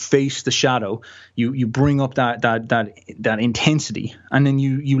go and you face the shadow, you bring up that intensity, and then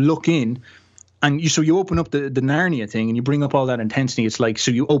you look in, and you open up the Narnia thing, and you bring up all that intensity. It's like,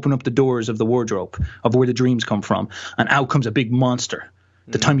 so you open up the doors of the wardrobe of where the dreams come from, and out comes a big monster.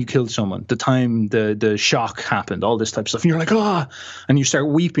 The time you killed someone, the time the shock happened, all this type of stuff. And you're like, and you start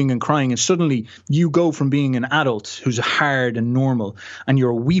weeping and crying. And suddenly you go from being an adult who's hard and normal, and you're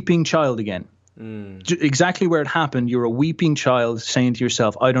a weeping child again. Exactly where it happened. You're a weeping child saying to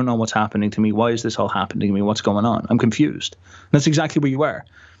yourself, I don't know what's happening to me. Why is this all happening to me? What's going on? I'm confused. And that's exactly where you are.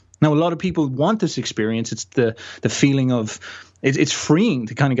 Now, a lot of people want this experience. It's the feeling of, it's freeing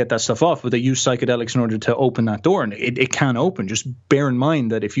to kind of get that stuff off, but they use psychedelics in order to open that door, and it can open. Just bear in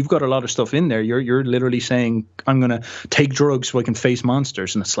mind that if you've got a lot of stuff in there, you're literally saying, I'm going to take drugs so I can face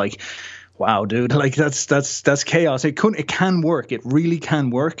monsters. And it's like, wow, dude, like that's chaos. It can work. It really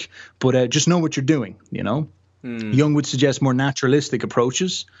can work, but just know what you're doing, you know? Jung would suggest more naturalistic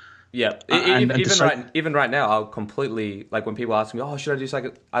approaches. Yeah, even right now, I'll completely, like, when people ask me, should I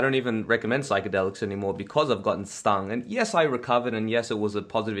do I don't even recommend psychedelics anymore because I've gotten stung. And yes, I recovered, and yes, it was a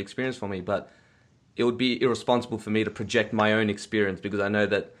positive experience for me, but it would be irresponsible for me to project my own experience, because I know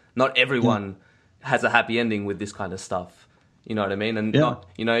that not everyone has a happy ending with this kind of stuff. You know what I mean? And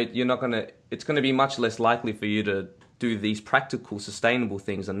it's going to be much less likely for you to do these practical, sustainable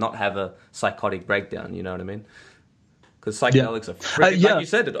things and not have a psychotic breakdown. You know what I mean? Because psychedelics are like you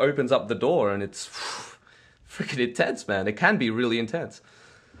said, it opens up the door, and it's freaking intense, man. It can be really intense.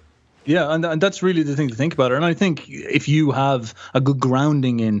 Yeah, and that's really the thing to think about. And I think if you have a good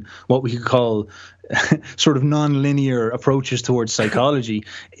grounding in what we could call sort of non-linear approaches towards psychology,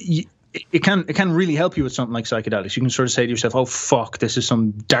 it can really help you with something like psychedelics. You can sort of say to yourself, oh, fuck, this is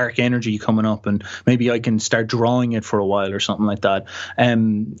some dark energy coming up, and maybe I can start drawing it for a while or something like that.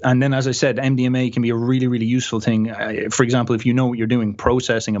 And then, as I said, MDMA can be a really, really useful thing. For example, if you know what you're doing,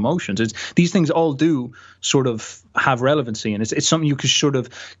 processing emotions. These things all do sort of have relevancy, and it's something you could sort of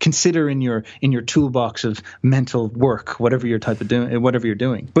consider in your toolbox of mental work, whatever you're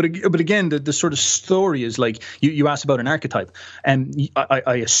doing. But again, the sort of story is like, you asked about an archetype, and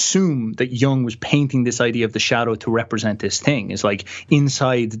I assume that Jung was painting this idea of the shadow to represent this thing. It's like,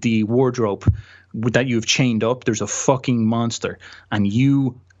 inside the wardrobe that you've chained up, there's a fucking monster, and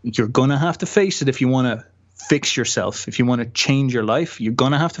you're gonna have to face it if you want to fix yourself. If you want to change your life, you're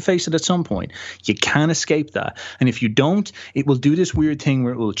gonna have to face it at some point. You can't escape that. And if you don't, it will do this weird thing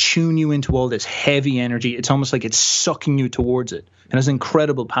where it will tune you into all this heavy energy. It's almost like it's sucking you towards it. It has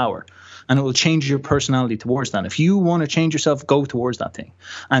incredible power, and it will change your personality towards that. If you want to change yourself, go towards that thing.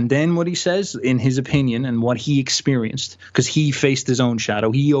 And then what he says, in his opinion, and what he experienced, because he faced his own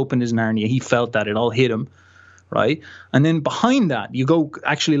shadow, he opened his Narnia, he felt that, it all hit him, right? And then behind that, you go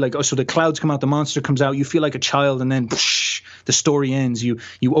actually like, so the clouds come out, the monster comes out, you feel like a child, and then the story ends. You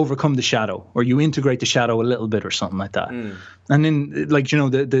overcome the shadow, or you integrate the shadow a little bit, or something like that. And then, like,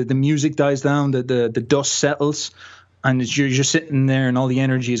 the music dies down, the dust settles, and you're just sitting there, and all the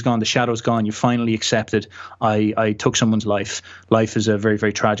energy is gone, the shadow's gone. You finally accepted, I took someone's life. Life is a very,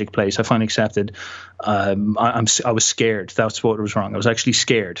 very tragic place. I finally accepted. I was scared. That's what was wrong. I was actually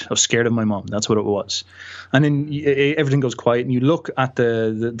scared. I was scared of my mom. That's what it was. And then everything goes quiet, and you look at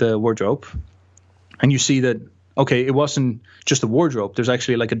the wardrobe, and you see that, okay, it wasn't just a wardrobe. There's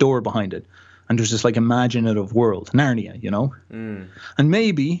actually like a door behind it, and there's this like imaginative world, Narnia, And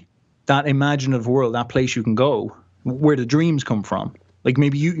maybe that imaginative world, that place you can go, where the dreams come from, like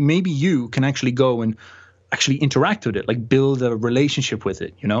maybe you can actually go and actually interact with it, like build a relationship with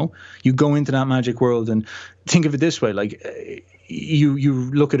it. You go into that magic world, and think of it this way: like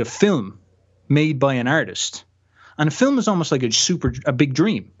you look at a film made by an artist, and a film is almost like a big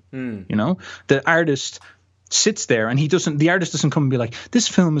dream. The artist sits there and the artist doesn't come and be like, this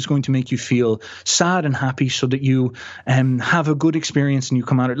film is going to make you feel sad and happy so that you have a good experience and you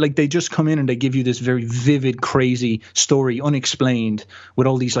come out. Like, they just come in and they give you this very vivid, crazy story, unexplained, with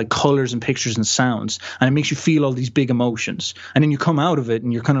all these like colors and pictures and sounds, and it makes you feel all these big emotions. And then you come out of it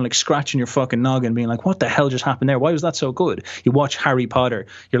and you're kind of like scratching your fucking noggin being like, what the hell just happened there? Why was that so good? You watch Harry Potter,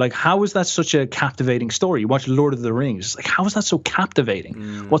 you're like, how is that such a captivating story? You watch Lord of the Rings, it's like, how is that so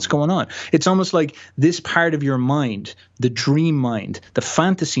captivating? What's going on? It's almost like this part of your mind, the dream mind, the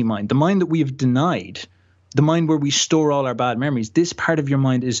fantasy mind, the mind that we have denied, the mind where we store all our bad memories. This part of your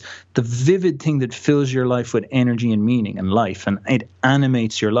mind is the vivid thing that fills your life with energy and meaning and life, and it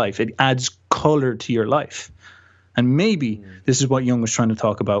animates your life. It adds color to your life. And maybe this is what Jung was trying to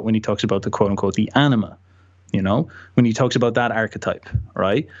talk about when he talks about the quote unquote the anima, you know, when he talks about that archetype,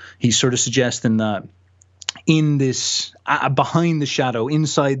 right? He's sort of suggesting that in this, behind the shadow,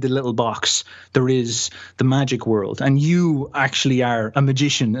 inside the little box, there is the magic world. And you actually are a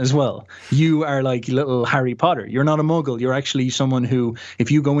magician as well. You are like little Harry Potter. You're not a muggle. You're actually someone who,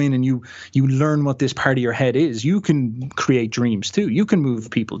 if you go in and you learn what this part of your head is, you can create dreams too. You can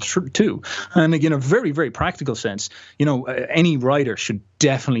move people too. And again, a very, very practical sense, you know, any writer should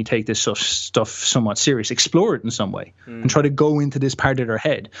definitely take this stuff somewhat serious, explore it in some way, and try to go into this part of their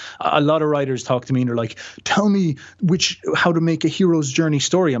head. A lot of writers talk to me and they're like, tell me how to make a hero's journey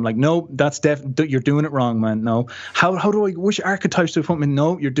story. I'm like, no, you're doing it wrong, man. No. Which archetypes do I put in?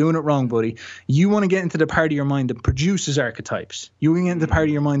 No, you're doing it wrong, buddy. You want to get into the part of your mind that produces archetypes. You want to get into the part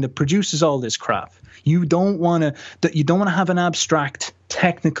of your mind that produces all this crap. You don't want to have an abstract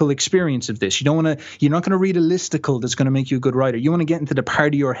technical experience of this. You're not going to read a listicle that's going to make you a good writer. You want to get into the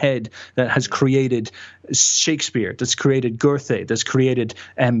part of your head that has created Shakespeare, that's created Goethe, that's created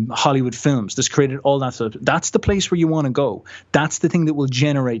Hollywood films, that's created all that stuff. That's the place where you want to go. That's the thing that will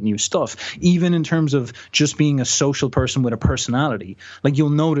generate new stuff. Even in terms of just being a social person with a personality, like, you'll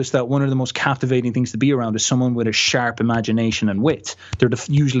notice that one of the most captivating things to be around is someone with a sharp imagination and wit. They're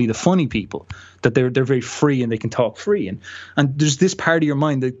usually the funny people, that they're very free and they can talk free. And there's this part of your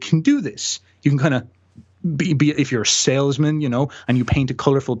mind that can do this. You can kind of be if you're a salesman, you know, and you paint a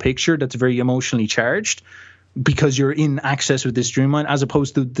colorful picture that's very emotionally charged, because you're in access with this dream mind, as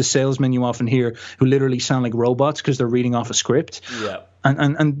opposed to the salesmen you often hear who literally sound like robots because they're reading off a script. Yeah.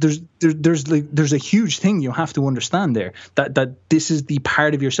 And there's a huge thing you have to understand there, that this is the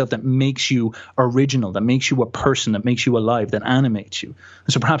part of yourself that makes you original, that makes you a person, that makes you alive, that animates you.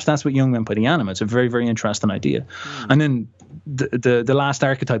 And so perhaps that's what Jung meant by the anima. It's a very, very interesting idea. And then the last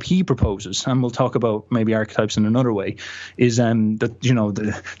archetype he proposes, and we'll talk about maybe archetypes in another way, is that, you know,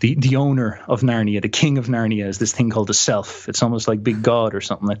 the owner of Narnia, the king of Narnia, is this thing called the self. It's almost like big God or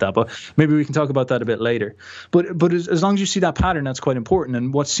something like that. But maybe we can talk about that a bit later. But as long as you see that pattern, that's quite important.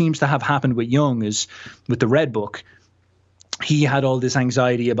 And what seems to have happened with Jung is, with the Red Book, he had all this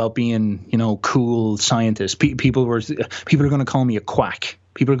anxiety about being, you know, cool scientist. People are going to call me a quack.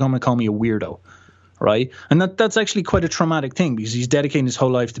 People are going to call me a weirdo, right? And that's actually quite a traumatic thing, because he's dedicating his whole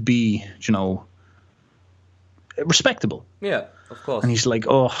life to be, you know, respectable. Yeah, of course. And he's like,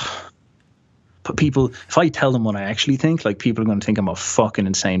 oh, but people, if I tell them what I actually think, like, people are going to think I'm a fucking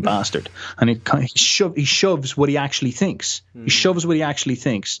insane bastard. And he shoves what he actually thinks. He shoves what he actually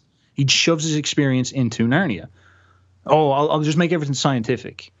thinks. He shoves his experience into Narnia. Oh, I'll just make everything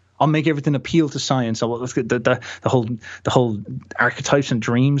scientific. I'll make everything appeal to science. Let's get the whole archetypes and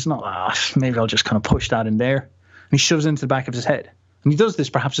dreams. Maybe I'll just kind of push that in there. And he shoves it into the back of his head. And he does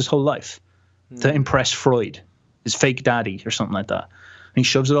this perhaps his whole life to impress Freud, his fake daddy or something like that. And he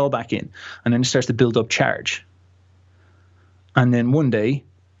shoves it all back in, and then it starts to build up charge. And then one day,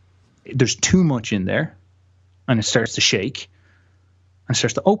 there's too much in there, and it starts to shake, and it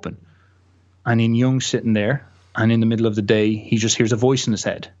starts to open. And in Jung sitting there, and in the middle of the day, he just hears a voice in his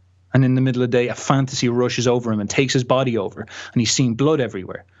head. And in the middle of the day, a fantasy rushes over him and takes his body over, and he's seeing blood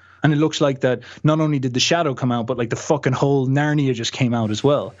everywhere. And it looks like that not only did the shadow come out, but like the fucking whole Narnia just came out as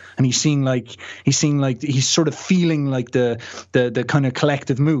well. And he's sort of feeling like the kind of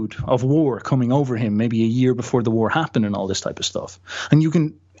collective mood of war coming over him, maybe a year before the war happened and all this type of stuff. And you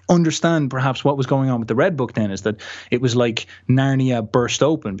can understand perhaps what was going on with the Red Book then, is that it was like Narnia burst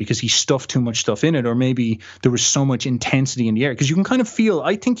open because he stuffed too much stuff in it, or maybe there was so much intensity in the air. Because you can kind of feel,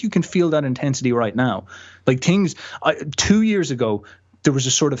 I think you can feel that intensity right now. Like 2 years ago, there was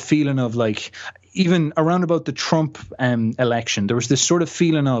a sort of feeling of, like, even around about the Trump election, there was this sort of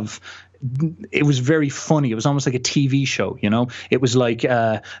feeling of it was very funny. It was almost like a TV show, you know. It was like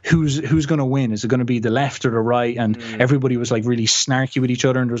who's going to win? Is it going to be the left or the right? And everybody was like really snarky with each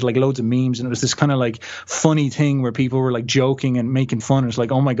other, and there was like loads of memes, and it was this kind of like funny thing where people were like joking and making fun. It was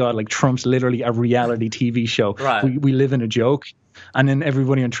like, oh my god, like Trump's literally a reality TV show. Right. We live in a joke. And then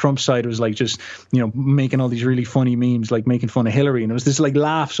everybody on Trump's side was like just, you know, making all these really funny memes, like making fun of Hillary. And it was this like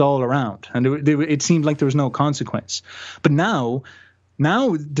laughs all around. And it seemed like there was no consequence. But now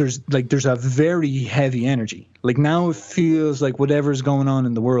there's a very heavy energy. Like now it feels like whatever's going on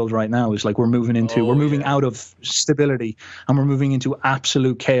in the world right now is like we're moving out of stability and we're moving into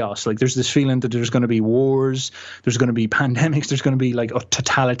absolute chaos. Like there's this feeling that there's going to be wars, there's going to be pandemics, there's going to be like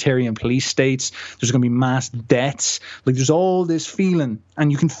totalitarian police states, there's going to be mass deaths. Like there's all this feeling,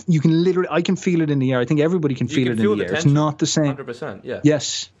 and you can literally, I can feel it in the air. I think everybody can feel it in the air. It's not the same. 100%. Yeah.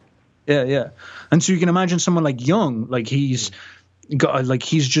 Yes. Yeah. And so you can imagine someone like Jung, like he's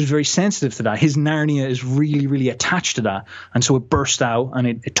just very sensitive to that. His Narnia is really, really attached to that, and so it burst out and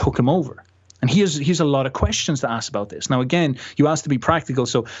it took him over. And he has a lot of questions to ask about this. Now, again, you asked to be practical,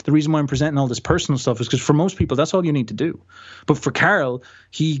 so the reason why I'm presenting all this personal stuff is because for most people, that's all you need to do. But for Carl,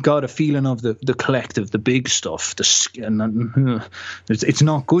 he got a feeling of the collective, the big stuff, it's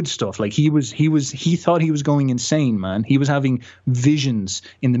not good stuff. Like he thought he was going insane, man. He was having visions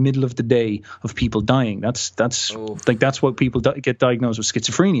in the middle of the day of people dying. That's what people get diagnosed with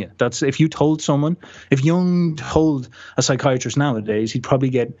schizophrenia. That's if Jung told a psychiatrist nowadays, he'd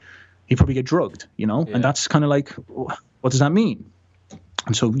probably get drugged, you know? Yeah. And that's kind of like, what does that mean?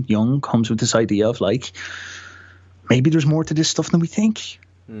 And so Jung comes with this idea of like, maybe there's more to this stuff than we think.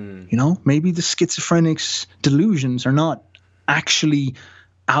 You know, maybe the schizophrenics' delusions are not actually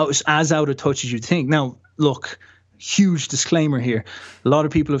as out of touch as you think. Now, look, huge disclaimer here. A lot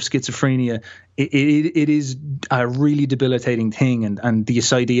of people have schizophrenia. It is a really debilitating thing. And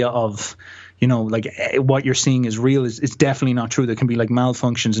this idea of, you know, like what you're seeing is real is definitely not true. There can be like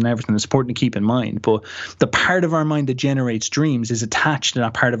malfunctions and everything. It's important to keep in mind. But the part of our mind that generates dreams is attached to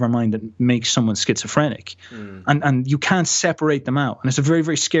that part of our mind that makes someone schizophrenic. And you can't separate them out. And it's a very,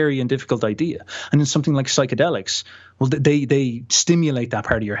 very scary and difficult idea. And in something like psychedelics, well, they stimulate that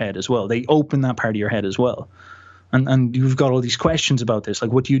part of your head as well. They open that part of your head as well. And you've got all these questions about this.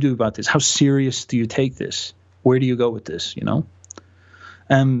 Like, what do you do about this? How serious do you take this? Where do you go with this, you know?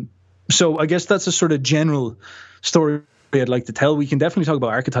 So I guess that's a sort of general story I'd like to tell. We can definitely talk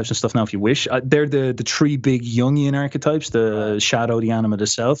about archetypes and stuff now if you wish. They're the three big Jungian archetypes, the shadow, the anima, the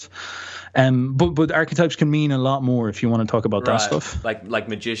self. But archetypes can mean a lot more if you want to talk about that stuff. Like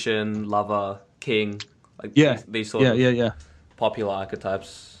magician, lover, king. Like these sort of popular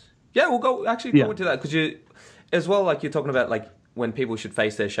archetypes. Yeah, we'll go into that because you, as well, like you're talking about like when people should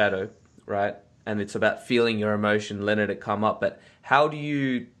face their shadow, right? And it's about feeling your emotion, letting it come up. But how do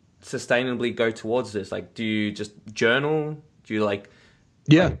you sustainably go towards this? Like, do you just journal? Do you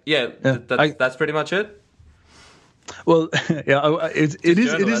that's pretty much it? Well, it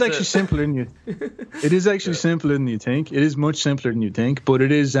is actually simpler than you. It is actually simpler than you think. It is much simpler than you think, but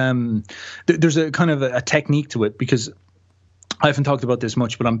it is there's a kind of a technique to it, because I haven't talked about this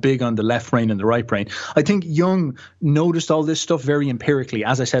much, but I'm big on the left brain and the right brain. I think Jung noticed all this stuff very empirically,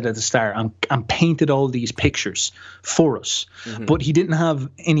 as I said at the start, and painted all these pictures for us. But he didn't have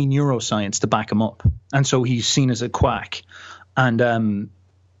any neuroscience to back him up. And so he's seen as a quack. And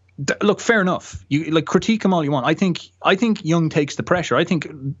look, fair enough. You like critique him all you want. I think Jung takes the pressure. I think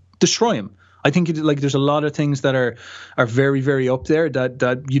destroy him. I think there's a lot of things that are very, very up there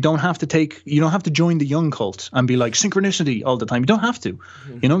that you don't have to join the Jung cult and be like synchronicity all the time. You don't have to.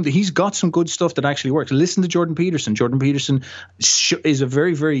 You know, he's got some good stuff that actually works. Listen to Jordan Peterson. Jordan Peterson is a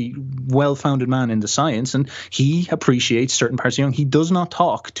very, very well-founded man in the science, and he appreciates certain parts of Jung. He does not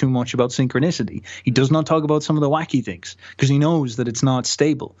talk too much about synchronicity. He does not talk about some of the wacky things because he knows that it's not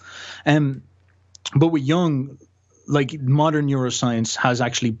stable. But with Jung, like modern neuroscience has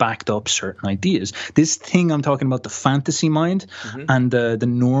actually backed up certain ideas. This thing I'm talking about, the fantasy mind and the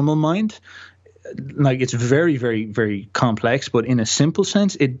normal mind, like it's very, very, very complex, but in a simple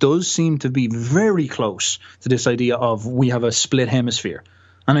sense, it does seem to be very close to this idea of we have a split hemisphere.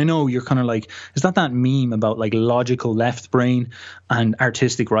 And I know you're kind of like, is that meme about like logical left brain and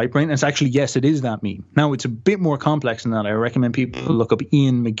artistic right brain? And it's actually, yes, it is that meme. Now, it's a bit more complex than that. I recommend people look up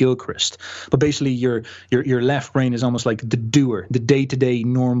Ian McGilchrist. But basically, your left brain is almost like the doer, the day-to-day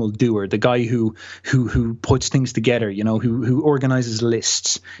normal doer, the guy who puts things together, you know, who organizes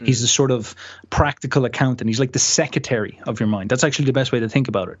lists. He's the sort of practical accountant. He's like the secretary of your mind. That's actually the best way to think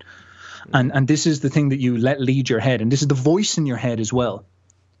about it. And this is the thing that you let lead your head. And this is the voice in your head as well.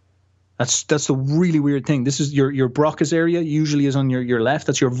 That's the really weird thing. This is your Broca's area usually is on your left.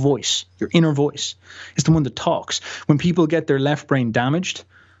 That's your voice, your inner voice. It's the one that talks. When people get their left brain damaged,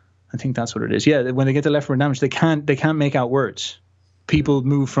 I think that's what it is. Yeah, when they get their left brain damaged, they can't make out words. People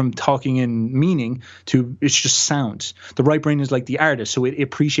move from talking in meaning to it's just sounds. The right brain is like the artist, so it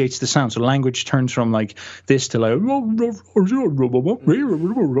appreciates the sound. So language turns from like this to like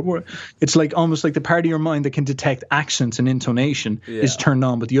it's like almost like the part of your mind that can detect accents and intonation is turned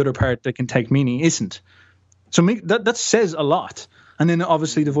on, but the other part that can take meaning isn't. So that says a lot. And then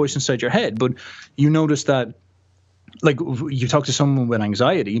obviously the voice inside your head, but you notice that. Like you talk to someone with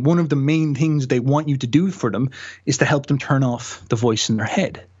anxiety, one of the main things they want you to do for them is to help them turn off the voice in their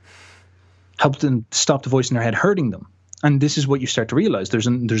head, help them stop the voice in their head hurting them. And this is what you start to realize. There's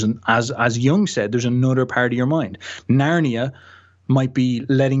an as Jung said, there's another part of your mind. Narnia might be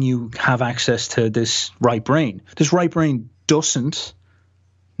letting you have access to this right brain. This right brain doesn't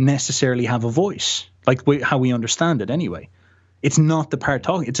necessarily have a voice, like how we understand it anyway. It's not the part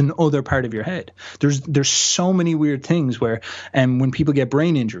talking. It's another part of your head. There's so many weird things where when people get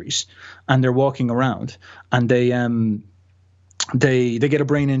brain injuries and they're walking around and they get a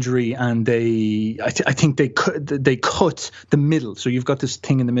brain injury and I think they cut the middle. So you've got this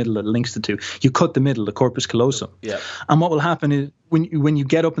thing in the middle that links the two. You cut the middle, the corpus callosum. Yeah. And what will happen is when you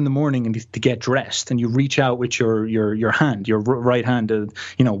get up in the morning and to get dressed and you reach out with your hand, your right hand,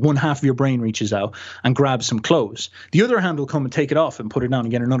 one half of your brain reaches out and grabs some clothes. The other hand will come and take it off and put it down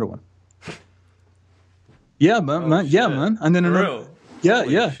and get another one. Yeah, man. Shit. Yeah, man. And then another. Yeah,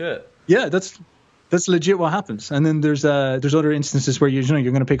 Holy yeah. Shit. Yeah, that's legit what happens. And then there's other instances where you're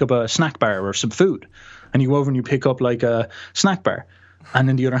going to pick up a snack bar or some food, and you go over and you pick up like a snack bar, and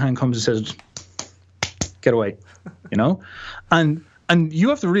then the other hand comes and says, "Get away," and you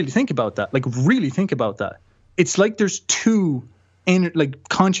have to really think about that. Like really think about that. It's like there's two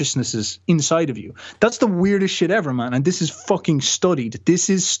consciousnesses inside of you. That's the weirdest shit ever, man. And this is fucking studied. This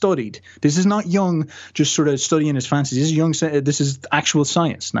is studied. This is not Jung just sort of studying his fancies. This is Jung. This is actual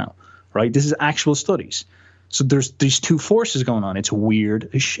science now. Right, this is actual studies. So there's these two forces going on. It's weird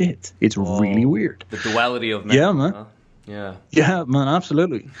as shit. It's really weird. The duality of man. Yeah, man. Yeah. Yeah, man,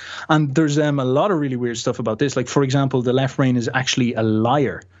 absolutely. And there's a lot of really weird stuff about this. Like, for example, the left brain is actually a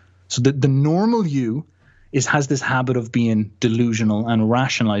liar. So the normal you has this habit of being delusional and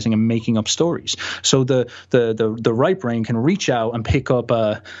rationalizing and making up stories. So the right brain can reach out and pick up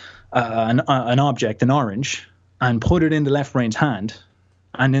an object, an orange, and put it in the left brain's hand.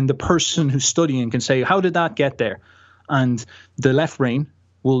 And then the person who's studying can say, how did that get there? And the left brain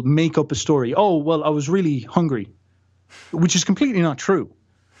will make up a story. Oh, well, I was really hungry, which is completely not true.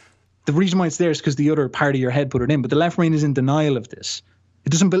 The reason why it's there is because the other part of your head put it in. But the left brain is in denial of this.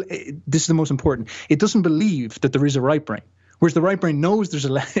 It doesn't. This is the most important. It doesn't believe that there is a right brain, whereas the right brain knows there's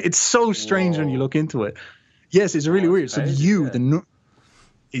a left. It's so strange when you look into it. Yes, it's really weird. So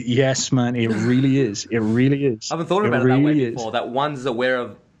yes, man, it really is. It really is. I haven't thought about it that way before. That one's aware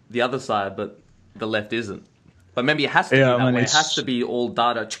of the other side, but the left isn't. But maybe it has to be that way. It has to be all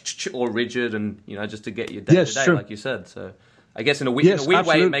data, all rigid, and just to get you day to day, like you said. So I guess in a weird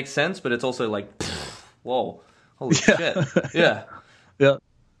way, it makes sense, but it's also like, whoa, holy shit, yeah.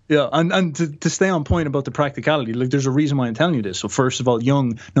 Yeah, and to stay on point about the practicality, like there's a reason why I'm telling you this. So first of all,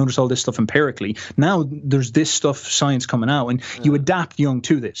 Jung noticed all this stuff empirically. Now there's this stuff, science coming out, and you adapt Jung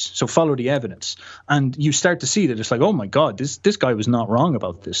to this. So follow the evidence, and you start to see that it's like, oh my God, this guy was not wrong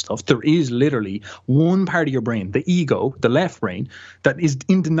about this stuff. There is literally one part of your brain, the ego, the left brain, that is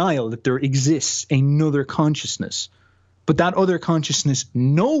in denial that there exists another consciousness, but that other consciousness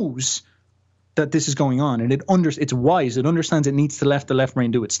knows that this is going on, and it's wise. It understands it needs to let the left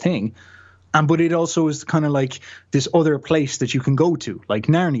brain do its thing, but it also is kind of like this other place that you can go to, like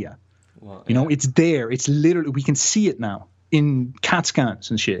Narnia. Well, it's there. It's literally, we can see it now in CAT scans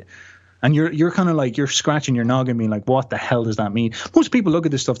and shit. And you're kind of like, you're scratching your noggin, being like, what the hell does that mean? Most people look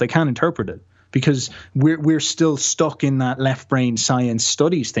at this stuff, they can't interpret it because we're still stuck in that left brain science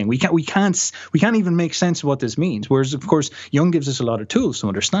studies thing. We can't even make sense of what this means. Whereas, of course, Jung gives us a lot of tools to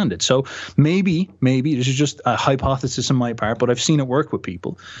understand it. So maybe this is just a hypothesis on my part, but I've seen it work with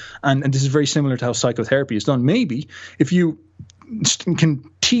people, and this is very similar to how psychotherapy is done. Maybe if you can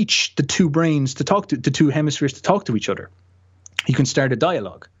teach the two brains to talk to the two hemispheres to talk to each other, you can start a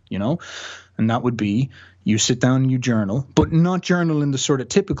dialogue. And that would be you sit down and you journal, but not journal in the sort of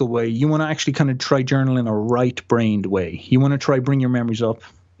typical way. You want to actually kind of try journal in a right-brained way. You want to try bring your memories up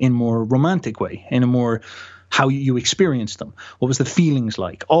in a more romantic way, in a more how you experienced them. What was the feelings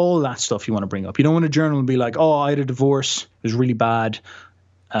like? All that stuff you want to bring up. You don't want to journal and be like, oh, I had a divorce. It was really bad.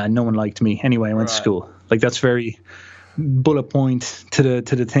 No one liked me. Anyway, I went to school. Like that's very bullet point to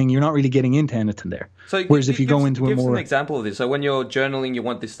the thing. You're not really getting into anything there. So whereas if you go into a more... an example of this. So when you're journaling, you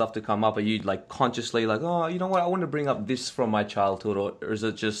want this stuff to come up. Are you like consciously like, oh, you know what, I want to bring up this from my childhood, or is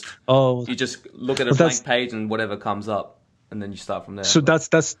it just you just look at a blank page and whatever comes up, and then you start from there? So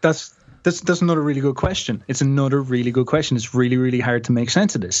that's another really good question. It's another really good question. It's really, really hard to make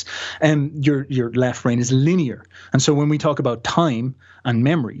sense of this. Your left brain is linear. And so when we talk about time and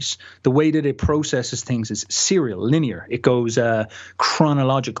memories, the way that it processes things is serial, linear. It goes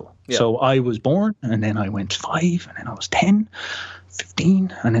chronological. Yeah. So I was born, and then I went 5, and then I was 10,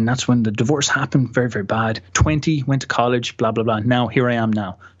 15, and then that's when the divorce happened, very, very bad. 20, went to college, blah, blah, blah. Now here I am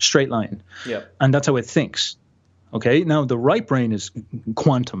now, straight line. Yeah. And that's how it thinks. Okay. Now the right brain is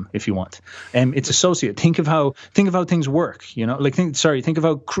quantum, if you want. It's associate. Think of how things work. You know, like think of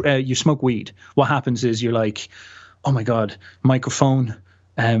how you smoke weed. What happens is you're like, oh my God, microphone,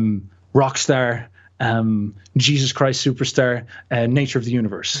 rock star, Jesus Christ superstar, nature of the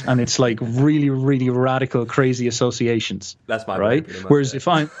universe, and it's like really, really radical, crazy associations. That's my right. Whereas if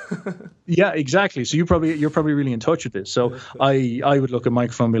I'm, yeah, exactly. So you're probably really in touch with this. So I would look at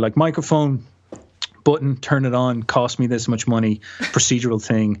microphone and be like, microphone. Button, turn it on, cost me this much money, procedural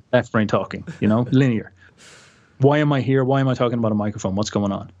thing, left brain talking, linear. Why am I here? Why am I talking about a microphone? What's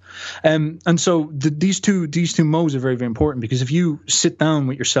going on? And so these two modes are very, very important, because if you sit down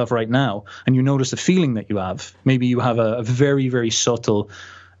with yourself right now and you notice the feeling that you have, maybe you have a very, very subtle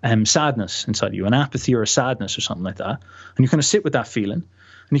sadness inside of you, an apathy or a sadness or something like that, and you kind of sit with that feeling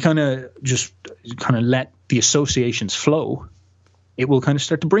and you kind of let the associations flow, it will kind of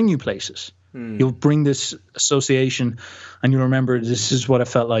start to bring you places. You'll bring this association and you'll remember, this is what I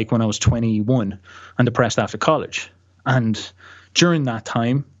felt like when I was 21 and depressed after college. And during that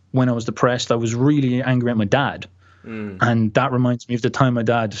time, when I was depressed, I was really angry at my dad. And that reminds me of the time my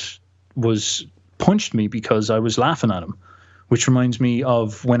dad punched me because I was laughing at him, which reminds me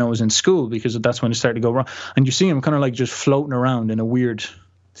of when I was in school, because that's when it started to go wrong. And you see him kind of like just floating around in a weird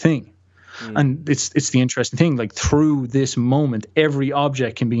thing. And it's the interesting thing, like through this moment, every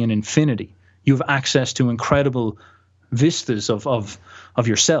object can be an infinity. You have access to incredible vistas of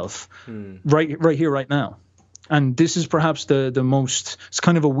yourself right here, right now. And this is perhaps the most, it's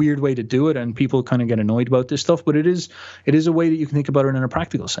kind of a weird way to do it, and people kind of get annoyed about this stuff, but it is a way that you can think about it in a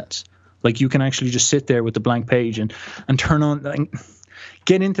practical sense. Like you can actually just sit there with the blank page and turn on, like,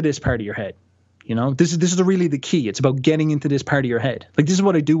 get into this part of your head. This is really the key. It's about getting into this part of your head. Like this is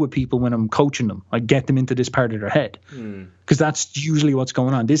what I do with people when I'm coaching them. I get them into this part of their head, because that's usually what's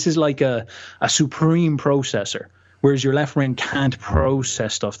going on. This is like a supreme processor, whereas your left brain can't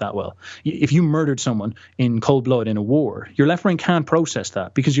process stuff that well. If you murdered someone in cold blood in a war, your left brain can't process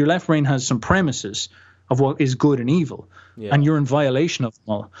that, because your left brain has some premises of what is good and evil, and you're in violation of them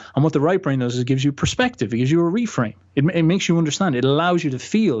all. And what the right brain does is it gives you perspective. It gives you a reframe. It makes you understand. It allows you to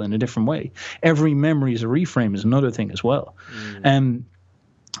feel in a different way. Every memory is a reframe, is another thing as well. And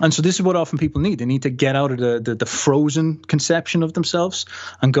so this is what often people need. They need to get out of the frozen conception of themselves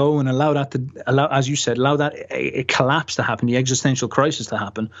and go and allow that, as you said, allow that a collapse to happen, the existential crisis to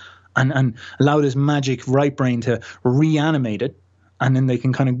happen, and allow this magic right brain to reanimate it. And then they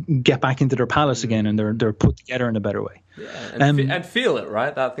can kind of get back into their palace again, and they're put together in a better way. Yeah, and feel it,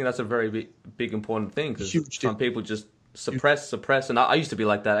 right? I think that's a very big important thing, because some people just suppress, and I used to be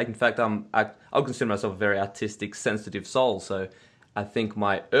like that. In fact, I would consider myself a very artistic, sensitive soul. So I think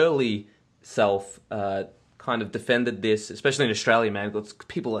my early self kind of defended this, especially in Australia, man, because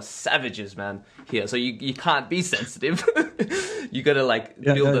people are savages, man, here. So you can't be sensitive. You got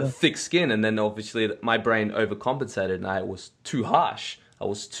to build a thick skin, and then obviously my brain overcompensated, and I was too harsh. I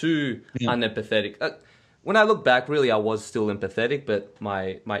was too unempathetic. When I look back, really, I was still empathetic, but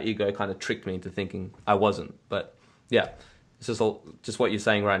my ego kind of tricked me into thinking I wasn't. But yeah, it's just what you're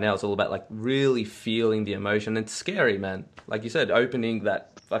saying right now. It's all about like really feeling the emotion. It's scary, man. Like you said, opening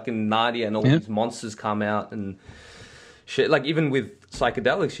that fucking Narnia and all these monsters come out and shit. Like even with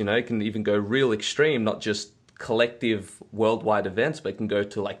psychedelics, it can even go real extreme, not just collective worldwide events, but it can go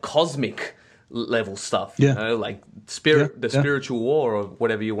to like cosmic level stuff, like spiritual war or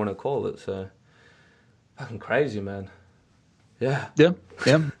whatever you want to call it. So fucking crazy, man. Yeah.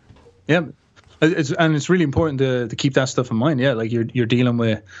 It's really important to keep that stuff in mind. Yeah, like you're dealing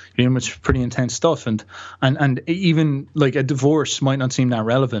with pretty intense stuff, and even like a divorce might not seem that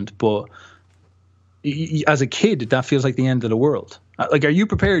relevant, but as a kid, that feels like the end of the world. Like, are you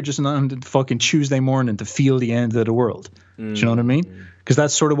prepared just on the fucking Tuesday morning to feel the end of the world? Do you know what I mean? Because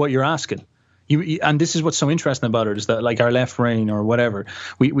that's sort of what you're asking. And this is what's so interesting about it, is that like our left brain or whatever,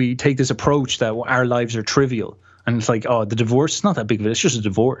 we take this approach that our lives are trivial And it's like, oh, the divorce, it's not that big of it. It's just a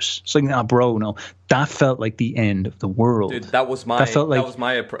divorce. It's like, nah, bro, no. That felt like the end of the world. Dude, that was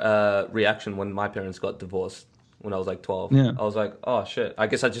my reaction when my parents got divorced when I was like 12. Yeah. I was like, oh shit. I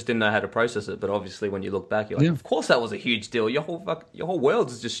guess I just didn't know how to process it. But obviously, when you look back, you're like, of course that was a huge deal. Your whole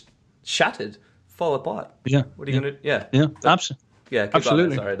world is just shattered, fall apart. Yeah. What are you gonna? Yeah. Yeah. Absolutely. Yeah.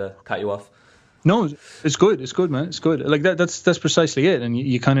 Absolutely. Sorry to cut you off. No, it's good. It's good, man. It's good. Like that's precisely it. And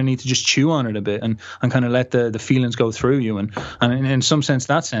you kind of need to just chew on it a bit and kind of let the feelings go through you. And in some sense,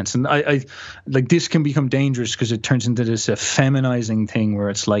 that sense. And I like this can become dangerous because it turns into this feminizing thing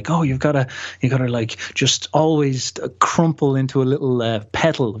where it's like, oh, you gotta like just always crumple into a little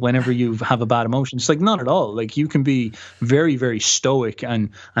petal whenever you have a bad emotion. It's like, not at all. Like you can be very, very stoic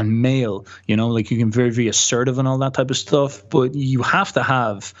and male, you know, like you can be very, very assertive and all that type of stuff. But you have to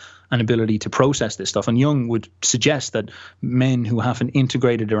have an ability to process this stuff. And Jung would suggest that men who haven't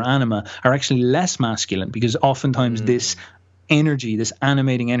integrated their anima are actually less masculine because oftentimes this energy, this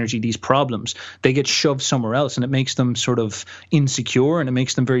animating energy, these problems, they get shoved somewhere else and it makes them sort of insecure and it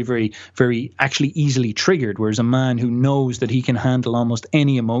makes them very, very, very actually easily triggered. Whereas a man who knows that he can handle almost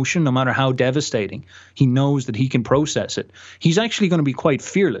any emotion, no matter how devastating, he knows that he can process it. He's actually going to be quite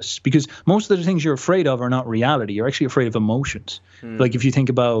fearless because most of the things you're afraid of are not reality. You're actually afraid of emotions. Like if you think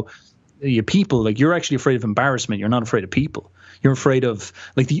about your people, like you're actually afraid of embarrassment. You're not afraid of people. You're afraid of,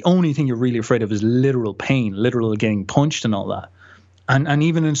 like, the only thing you're really afraid of is literal pain, literal getting punched and all that. And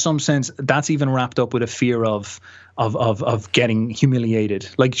even in some sense, that's even wrapped up with a fear of getting humiliated.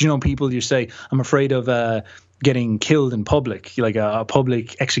 Like, you know, people, you say, I'm afraid of getting killed in public. Like a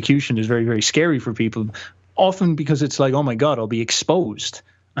public execution is very, very scary for people, often because it's like, oh my God, I'll be exposed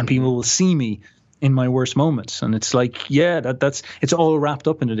and people will see me in my worst moments. And it's like, yeah, that's it's all wrapped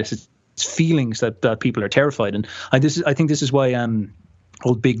up into this. It's feelings that people are terrified. And I think this is why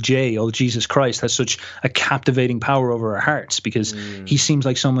old Big J, old Jesus Christ, has such a captivating power over our hearts, because he seems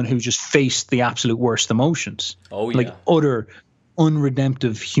like someone who just faced the absolute worst emotions. Oh yeah. Like utter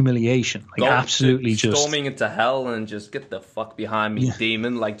unredemptive humiliation. Like absolutely just storming into hell and just get the fuck behind me,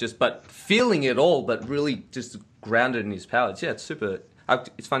 demon. Like just, but feeling it all, but really just grounded in his powers. Yeah, it's super.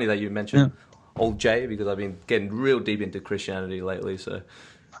 It's funny that you mentioned old J, because I've been getting real deep into Christianity lately. So,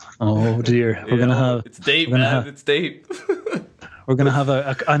 oh dear, we're gonna have it's deep, man. It's deep. We're gonna have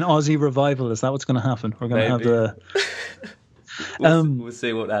an Aussie revival. Is that what's gonna happen? We're gonna have the. We'll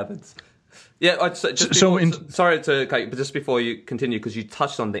see what happens. Yeah, sorry to cut you, but just before you continue, because you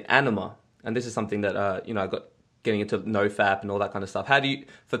touched on the anima, and this is something that I got getting into NoFap and all that kind of stuff. How do you,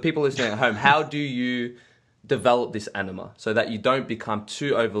 for people listening at home, how do you develop this anima so that you don't become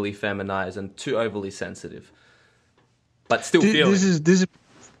too overly feminized and too overly sensitive, but still feeling? This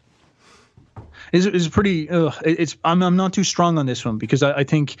is pretty. I'm not too strong on this one, because I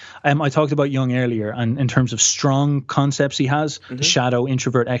think I talked about Jung earlier, and in terms of strong concepts he has, the shadow,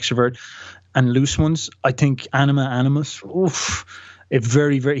 introvert, extrovert, and loose ones. I think anima, animus. Oof, it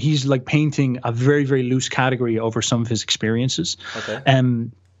very, very. He's like painting a very, very loose category over some of his experiences. Okay.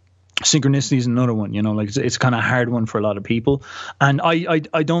 Synchronicity is another one. You know, like it's kind of a hard one for a lot of people, and I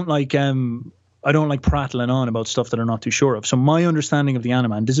don't like I don't like prattling on about stuff that I'm not too sure of. So my understanding of the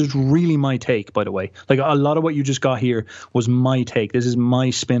anima, and this is really my take, by the way, like a lot of what you just got here was my take. This is my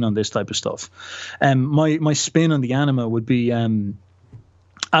spin on this type of stuff. My spin on the anima would be,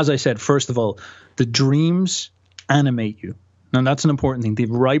 as I said, first of all, the dreams animate you. Now, that's an important thing. The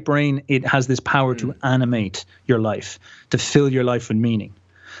right brain, it has this power to animate your life, to fill your life with meaning.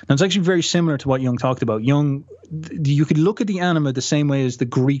 Now, it's actually very similar to what Jung talked about. Jung, you could look at the anima the same way as the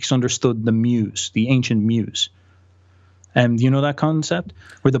Greeks understood the muse, the ancient muse. Do you know that concept?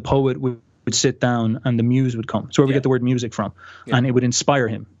 Where the poet would sit down and the muse would come. So where we get the word music from. Yeah. And it would inspire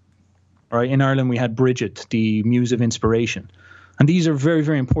him. Right? In Ireland, we had Bridget, the muse of inspiration. And these are very,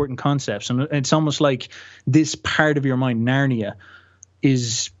 very important concepts. And it's almost like this part of your mind, Narnia,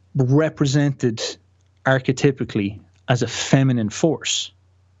 is represented archetypically as a feminine force.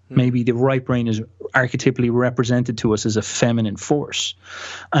 Maybe the right brain is archetypally represented to us as a feminine force.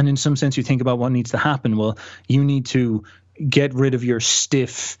 And in some sense, you think about what needs to happen. Well, you need to get rid of your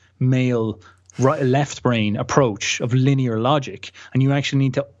stiff male left brain approach of linear logic. And you actually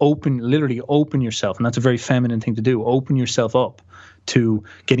need to literally open yourself. And that's a very feminine thing to do. Open yourself up to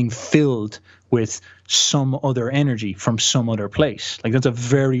getting filled with some other energy from some other place. Like that's a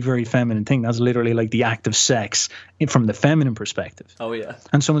very, very feminine thing. That's literally like the act of sex from the feminine perspective. Oh yeah.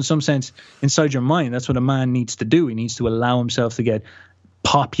 And so in some sense, inside your mind, that's what a man needs to do. He needs to allow himself to get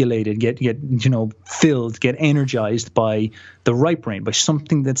populated, get filled, get energized by the right brain, by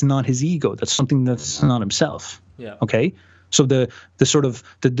something that's not his ego, that's something that's not himself. Yeah. Okay? So the sort of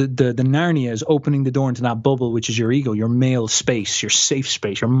the Narnia is opening the door into that bubble, which is your ego, your male space, your safe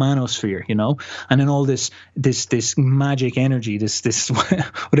space, your manosphere, you know, and then all this magic energy, this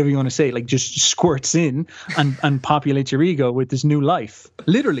whatever you want to say, like just squirts in and populates your ego with this new life.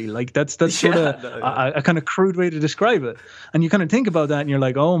 Literally, like that's sort of a kind of crude way to describe it. And you kind of think about that, and you're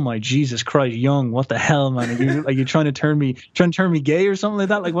like, oh my Jesus Christ, Jung, what the hell, man? Are you trying to turn me gay or something like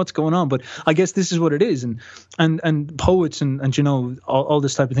that? Like, what's going on? But I guess this is what it is, and poets and you know, all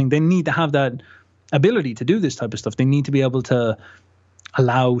this type of thing, they need to have that ability to do this type of stuff. They need to be able to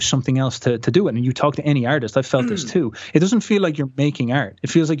allow something else to do it. And you talk to any artist, I've felt this too. It doesn't feel like you're making art. It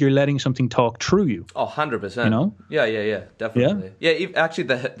feels like you're letting something talk through you. Oh, 100%. You know? Yeah, definitely. Yeah, actually,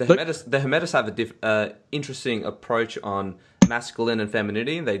 the Hermetists have a interesting approach on masculine and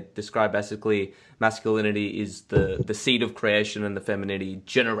femininity. They describe basically masculinity is the seed of creation, and the femininity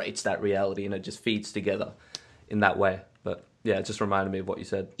generates that reality, and it just feeds together in that way. But yeah, it just reminded me of what you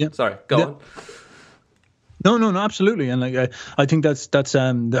said. Yeah. Sorry, go on. No, absolutely, and like I think that's the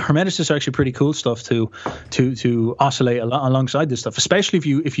Hermeticists are actually pretty cool stuff to oscillate alongside this stuff,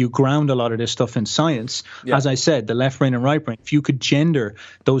 especially if you ground a lot of this stuff in science. Yeah. As I said, the left brain and right brain. If you could gender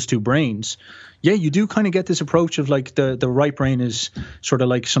those two brains, yeah, you do kind of get this approach of like the right brain is sort of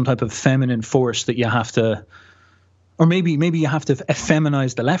like some type of feminine force that you have to. Or maybe you have to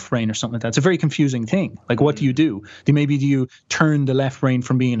effeminize the left brain or something like that. It's a very confusing thing. Like, what do you do? Do you turn the left brain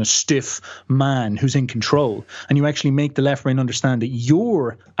from being a stiff man who's in control, and you actually make the left brain understand that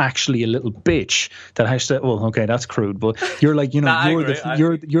you're actually a little bitch that has to. Well, okay, that's crude, but you're like, you know,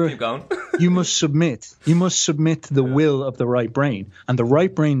 you're keep going. You must submit. You must submit to the will of the right brain, and the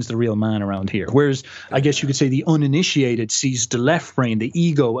right brain's the real man around here. Whereas, I guess you could say the uninitiated sees the left brain, the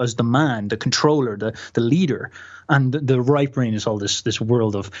ego, as the man, the controller, the leader. And the right brain is all this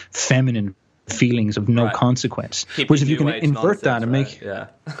world of feminine feelings of no consequence. Whereas if you can invert that and make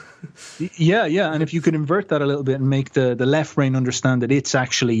and if you could invert that a little bit and make the left brain understand that it's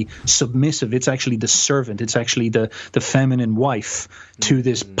actually submissive, it's actually the servant, it's actually the feminine wife to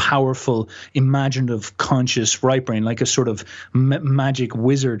this powerful, imaginative, conscious right brain, like a sort of magic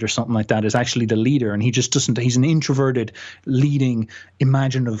wizard or something like that, is actually the leader, and he just doesn't. He's an introverted, leading,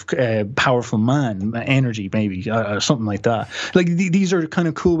 imaginative, powerful man, energy maybe, something like that. Like these are kind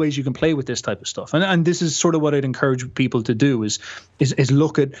of cool ways you can play with this type of stuff, and this is sort of what I'd encourage people to do is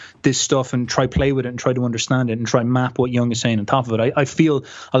look at this stuff and try play with it and try to understand it and try map what Jung is saying on top of it. I feel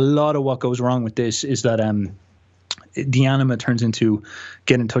a lot of what goes wrong with this is that the anima turns into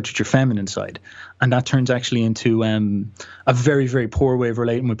get in touch with your feminine side, and that turns actually into a very, very poor way of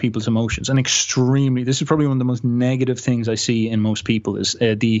relating with people's emotions. And this is probably one of the most negative things I see in most people is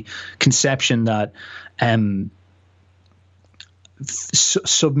the conception that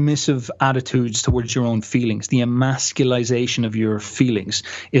submissive attitudes towards your own feelings, the emasculization of your feelings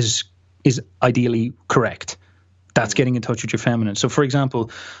is ideally correct. That's getting in touch with your feminine. So, for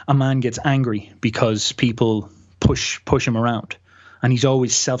example, a man gets angry because people push him around, and he's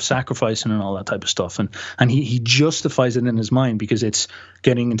always self-sacrificing and all that type of stuff, and he justifies it in his mind because it's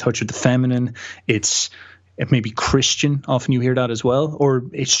getting in touch with the feminine. It may be Christian, often you hear that as well, or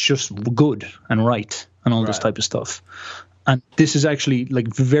it's just good and right and all this type of stuff. And this is actually like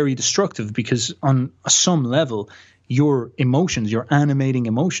very destructive, because on some level, your emotions, your animating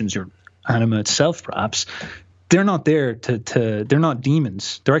emotions, your anima itself perhaps, they're not there they're not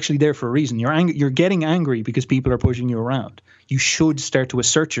demons. They're actually there for a reason. You're getting angry because people are pushing you around. You should start to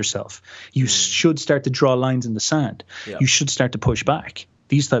assert yourself. You should start to draw lines in the sand. Yeah. You should start to push back.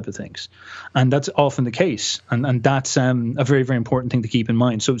 These type of things. And that's often the case. And that's a very, very important thing to keep in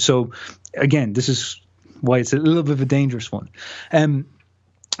mind. So again, this is why it's a little bit of a dangerous one.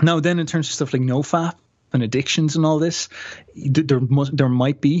 Now then, in terms of stuff like NoFap and addictions and all this, there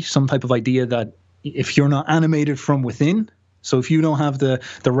might be some type of idea that if you're not animated from within, so if you don't have the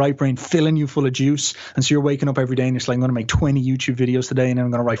right brain filling you full of juice, and so you're waking up every day and it's like, I'm going to make 20 YouTube videos today, and then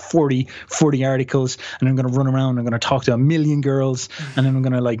I'm going to write 40 articles, and I'm going to run around, I'm going to talk to 1 million girls, and then I'm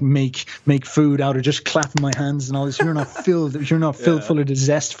going to like make food out of just clapping my hands and all this. You're not filled full of the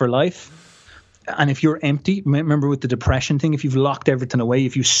zest for life. And if you're empty, remember with the depression thing, if you've locked everything away,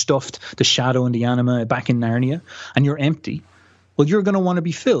 if you stuffed the shadow and the anima back in Narnia, and you're empty, well, you're going to want to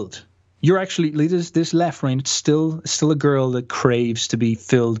be filled. You're actually, this left brain, it's still a girl that craves to be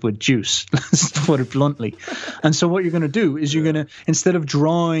filled with juice, to put it bluntly. And so what you're going to do is you're going to, instead of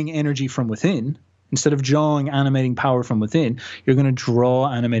drawing energy from within, instead of drawing animating power from within, you're going to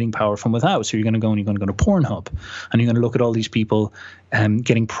draw animating power from without. So you're going to go and you're going to go to Pornhub, and you're going to look at all these people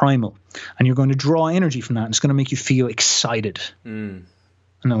getting primal, and you're going to draw energy from that, and it's going to make you feel excited.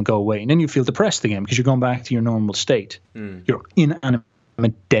 and then it'll go away. And then you feel depressed again because you're going back to your normal state. Your inanimate,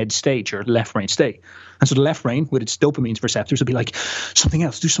 dead state, your left brain state. And so the left brain, with its dopamine receptors, will be like, something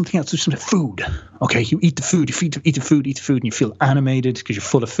else, do something, food. Okay, you eat the food, eat the food, and you feel animated because you're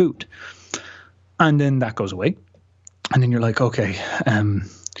full of food. And then that goes away. And then you're like, okay,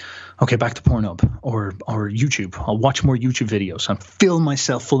 back to Pornhub or YouTube. I'll watch more YouTube videos and fill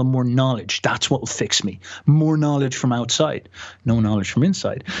myself full of more knowledge. That's what will fix me. More knowledge from outside, no knowledge from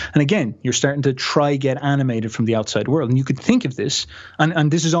inside. And again, you're starting to try get animated from the outside world. And you could think of this,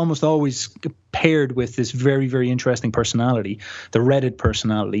 and this is almost always paired with this very, very interesting personality, the Reddit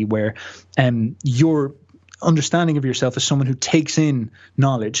personality, where you're understanding of yourself as someone who takes in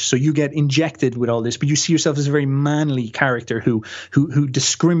knowledge. So you get injected with all this, but you see yourself as a very manly character who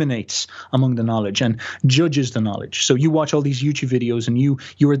discriminates among the knowledge and judges the knowledge. So you watch all these YouTube videos and you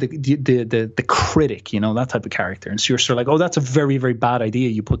are the critic, you know, that type of character. And so you're sort of like, oh, that's a very, very bad idea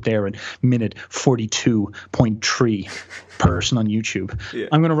you put there in minute 42.3 person on YouTube. Yeah.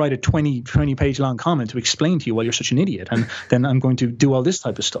 I'm going to write a 20 page long comment to explain to you why you're such an idiot, and then I'm going to do all this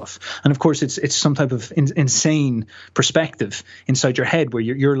type of stuff. And of course it's some type of insane perspective inside your head where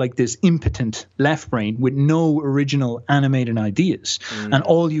you're like this impotent left brain with no original animated ideas, and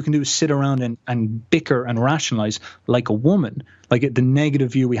all you can do is sit around and bicker and rationalize like a woman, like the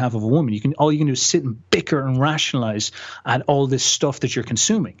negative view we have of a woman. All you can do is sit and bicker and rationalize at all this stuff that you're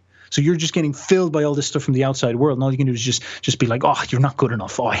consuming. So you're just getting filled by all this stuff from the outside world, and all you can do is just be like, oh, you're not good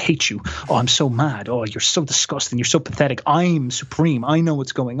enough. Oh, I hate you. Oh, I'm so mad. Oh, you're so disgusting. You're so pathetic. I'm supreme. I know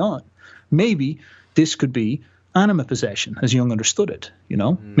what's going on. Maybe this could be anima possession, as Jung understood it. You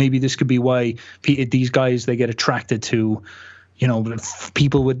know, maybe this could be why these guys, they get attracted to, you know,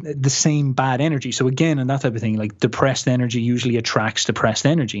 people with the same bad energy. So again, and that type of thing, like depressed energy usually attracts depressed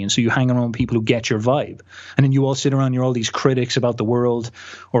energy. And so you hang around people who get your vibe. And then you all sit around, you're all these critics about the world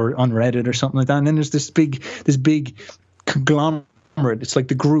or on Reddit or something like that. And then there's this big conglomerate. It's like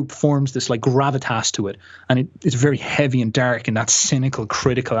the group forms this like gravitas to it. And it's very heavy and dark, and that cynical,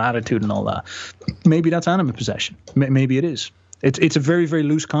 critical attitude and all that. Maybe that's anima possession. Maybe it is. It's a very, very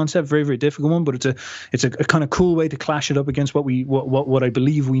loose concept, very, very difficult one, but it's a kind of cool way to clash it up against what I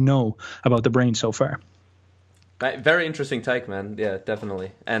believe we know about the brain so far. Very interesting take, man. Yeah,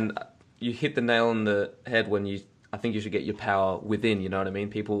 definitely. And you hit the nail on the head when I think you should get your power within. You know what I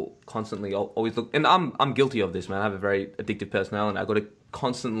mean? People constantly always look, and I'm guilty of this, man. I have a very addictive personality. I've got to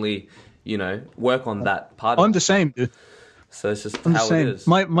constantly, you know, work on that part. I'm the same, dude. So it's just how it is.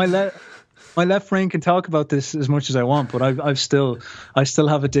 My left brain can talk about this as much as I want, but I still have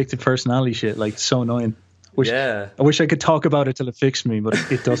addictive personality shit. Like, it's so annoying. I wish I could talk about it till it fixed me, but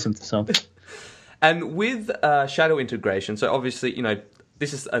it doesn't. So, and with shadow integration, so obviously, you know,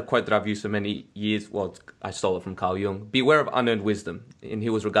 this is a quote that I've used for many years. Well, I stole it from Carl Jung. Beware of unearned wisdom, and he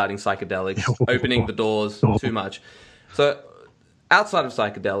was regarding psychedelics, opening the doors too much. So, outside of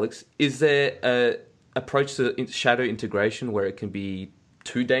psychedelics, is there a approach to shadow integration where it can be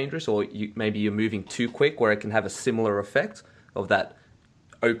too dangerous, or maybe you're moving too quick, where it can have a similar effect of that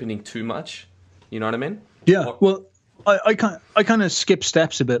opening too much? You know what I mean? Yeah. Well, I kind of skip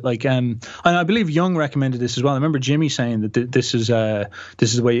steps a bit, like, and I believe Jung recommended this as well. I remember Jimmy saying that this is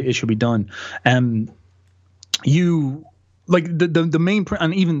the way it should be done. You like the main,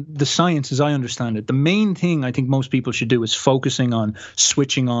 and even the science, as I understand it, the main thing I think most people should do is focusing on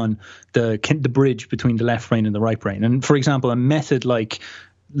switching on the bridge between the left brain and the right brain. And for example, a method like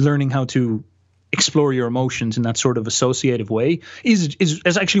learning how to explore your emotions in that sort of associative way is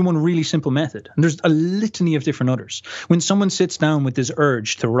actually one really simple method. And there's a litany of different others. When someone sits down with this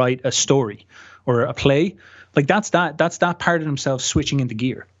urge to write a story or a play, like that's that part of themselves switching into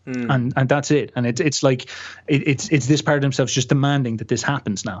gear. And that's it. And it's like it's this part of themselves just demanding that this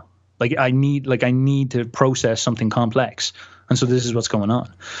happens now. Like I need to process something complex. And so this is what's going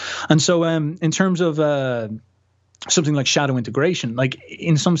on. And so in terms of something like shadow integration, like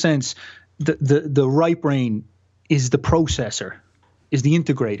in some sense, the right brain is the processor, is the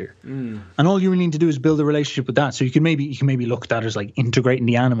integrator, and all you really need to do is build a relationship with that. So you can maybe look at that as like integrating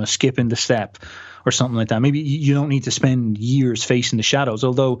the anima, skipping the step, or something like that. Maybe you don't need to spend years facing the shadows,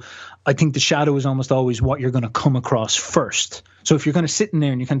 although I think the shadow is almost always what you're going to come across first. So if you're kind of sitting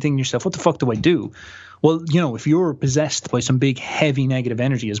there and you're kind of thinking to yourself, what the fuck do I do? Well, you know, if you're possessed by some big, heavy negative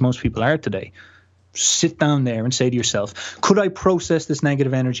energy, as most people are today, sit down there and say to yourself, could I process this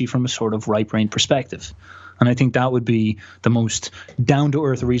negative energy from a sort of right brain perspective? And I think that would be the most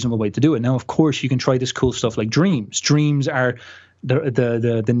down-to-earth, reasonable way to do it. Now, of course, you can try this cool stuff like dreams. Dreams are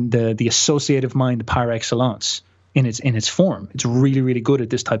the associative mind par excellence in its form. It's really, really good at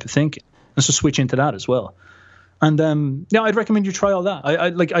this type of thinking. And so switch into that as well. And yeah, I'd recommend you try all that.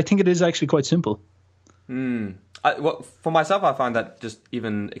 I think it is actually quite simple. Well, for myself, I find that just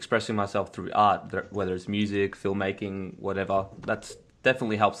even expressing myself through art, whether it's music, filmmaking, whatever, that's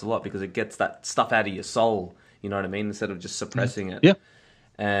definitely helps a lot because it gets that stuff out of your soul. You know what I mean? Instead of just suppressing it. Yeah.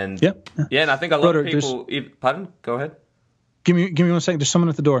 And and I think a lot of people. Pardon? Go ahead. Give me 1 second. There's someone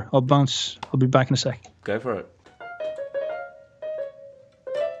at the door. I'll bounce. I'll be back in a sec. Go for it.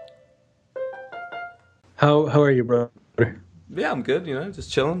 How are you, brother? Yeah, I'm good.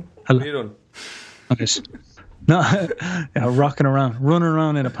 Just chilling. Hello. What are you doing? Okay. No, yeah, rocking around, running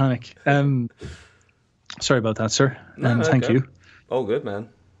around in a panic. Sorry about that, sir. And thank you. All good, man.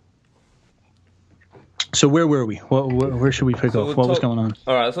 So where were we? Where should we pick up? What was going on?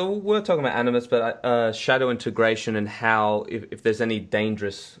 All right, so we're talking about Animus, but shadow integration and how if there's any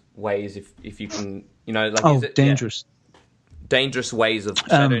dangerous ways, if you can, is it dangerous. Yeah, dangerous ways of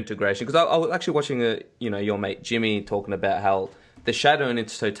shadow integration. Because I was actually watching your mate Jimmy talking about how the shadow in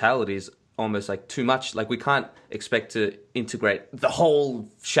its totality is almost like too much. Like we can't expect to integrate the whole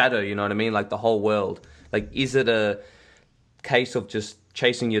shadow. You know what I mean? Like the whole world. Like, is it a case of just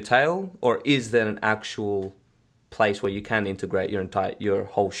chasing your tail, or is there an actual place where you can integrate your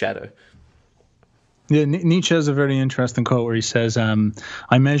whole shadow? Yeah, Nietzsche has a very interesting quote where he says,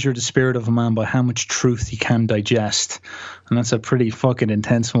 I measure the spirit of a man by how much truth he can digest. And that's a pretty fucking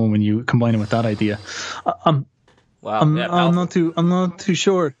intense one when you combine it with that idea. Wow. I'm not too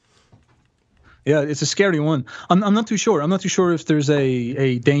sure. Yeah, it's a scary one. I'm not too sure. I'm not too sure if there's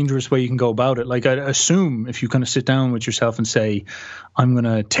a dangerous way you can go about it. Like, I assume if you kind of sit down with yourself and say, I'm going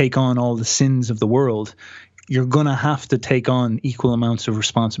to take on all the sins of the world, you're going to have to take on equal amounts of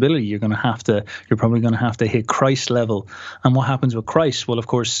responsibility. You're probably going to have to hit Christ level. And what happens with Christ? Well, of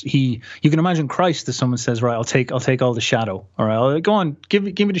course, you can imagine Christ as someone says, right, I'll take all the shadow. All right, I'll go on, give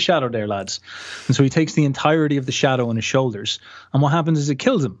me the shadow there, lads. And so he takes the entirety of the shadow on his shoulders. And what happens is it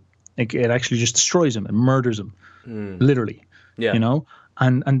kills him. It actually just destroys him and murders him, literally. Yeah.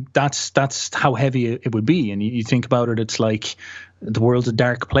 And that's how heavy it would be. And you think about it, it's like the world's a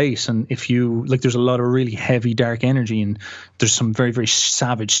dark place, and if you there's a lot of really heavy dark energy, and there's some very, very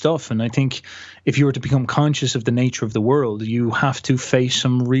savage stuff. And I think if you were to become conscious of the nature of the world, you have to face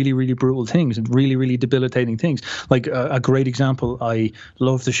some really, really brutal things and really, really debilitating things. Like a great example I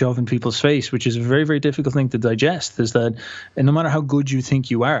love to shove in people's face, which is a very, very difficult thing to digest, is that no matter how good you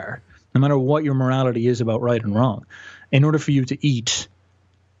think you are, no matter what your morality is about right and wrong, in order for you to eat,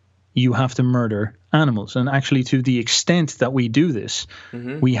 you have to murder animals. And actually, to the extent that we do this,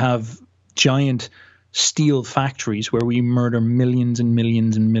 we have giant steel factories where we murder millions and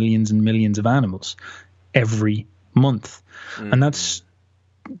millions and millions and millions of animals every month. And that's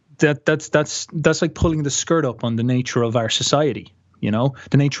like pulling the skirt up on the nature of our society, the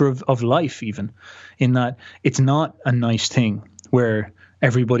nature of life, even, in that it's not a nice thing where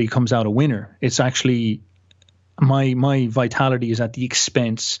everybody comes out a winner. It's actually my vitality is at the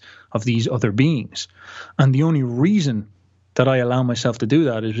expense of these other beings. And the only reason that I allow myself to do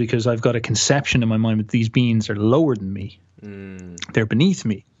that is because I've got a conception in my mind that these beings are lower than me. They're beneath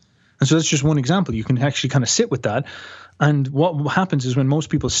me. And so that's just one example. You can actually kind of sit with that. And what happens is when most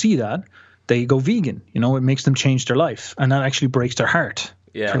people see that, they go vegan. It makes them change their life. And that actually breaks their heart.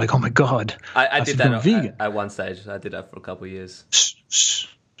 Yeah. They're like, oh my God. I did that vegan. At one stage. I did that for a couple of years.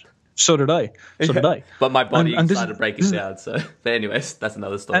 So did I. But my body started breaking down. But anyways, that's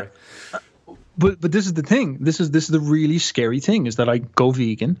another story. But this is the thing. This is the really scary thing, is that I go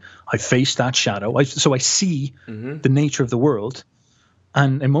vegan. I face that shadow. So I see the nature of the world.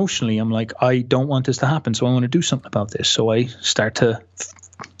 And emotionally, I'm like, I don't want this to happen. So I want to do something about this. So I start to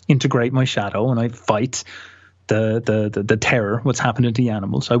integrate my shadow, and I fight the terror, what's happening to the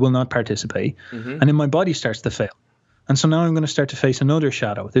animals. I will not participate. And then my body starts to fail. And so now I'm going to start to face another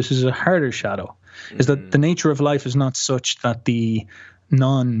shadow. This is a harder shadow, is that the nature of life is not such that the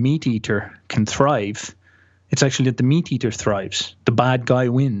non-meat eater can thrive. It's actually that the meat eater thrives. The bad guy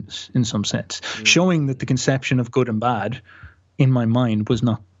wins, in some sense, showing that the conception of good and bad in my mind was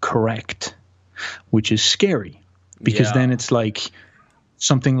not correct, which is scary, because then it's like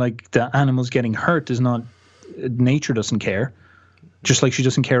something like the animals getting hurt is not, nature doesn't care. Just like she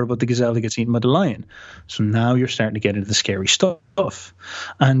doesn't care about the gazelle that gets eaten by the lion. So now you're starting to get into the scary stuff.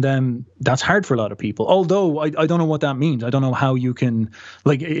 And that's hard for a lot of people. Although I don't know what that means. I don't know how you can,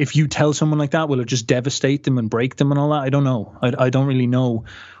 like, if you tell someone like that, will it just devastate them and break them and all that? I don't know. I don't really know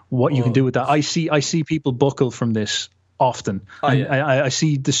what you can do with that. I see people buckle from this often. I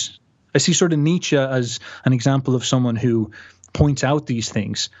see this. I see sort of Nietzsche as an example of someone who points out these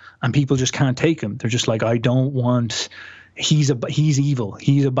things, and people just can't take him. They're just like, I don't want he's evil.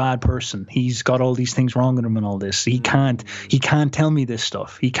 He's a bad person. He's got all these things wrong with him and all this. He can't tell me this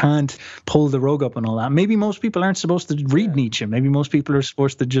stuff. He can't pull the rug up and all that. Maybe most people aren't supposed to read Nietzsche. Maybe most people are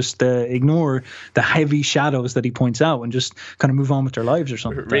supposed to just ignore the heavy shadows that he points out and just kind of move on with their lives or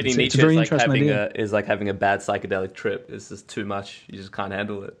something. Reading Nietzsche is like having a bad psychedelic trip. It's just too much. You just can't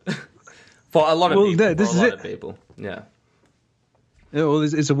handle it. For a lot of people. Yeah. Yeah, well,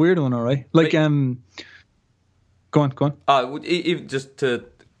 it's a weird one, all right. Like, Go on. Just to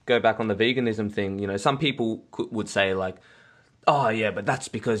go back on the veganism thing, you know, some people would say like, "Oh yeah, but that's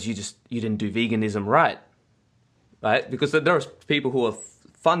because you didn't do veganism right?" Because there are people who are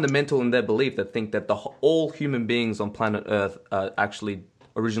fundamental in their belief that think that all human beings on planet Earth are actually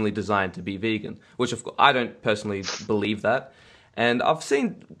originally designed to be vegan, which of course I don't personally believe that, and I've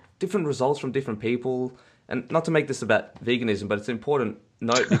seen different results from different people, and not to make this about veganism, but it's an important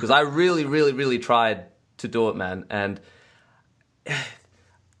note because I really, really, really tried to do it, man. And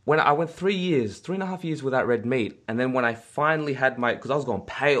when I went 3.5 years without red meat, and then when I finally had because I was going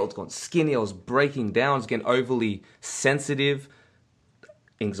pale, I was going skinny, I was breaking down, I was getting overly sensitive,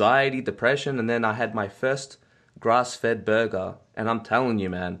 anxiety, depression, and then I had my first grass-fed burger, and I'm telling you,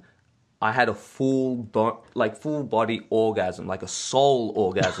 man, I had a full body orgasm, like a soul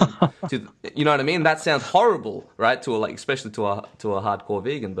orgasm. You know what I mean? That sounds horrible, right? Especially to a hardcore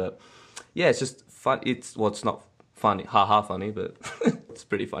vegan, but yeah, it's just fun. It's not funny, funny, but it's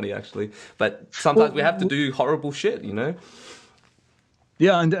pretty funny actually. But sometimes we have to do horrible shit, you know.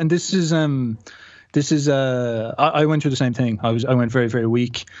 Yeah, and this is I went through the same thing. I went very, very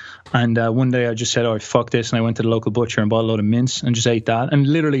weak, and one day I just said, "Oh, fuck this," and I went to the local butcher and bought a load of mince and just ate that. And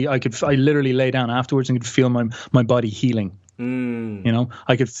literally, I literally lay down afterwards and could feel my body healing. You know,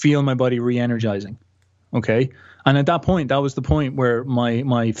 I could feel my body re-energizing. Okay, and at that point, that was the point where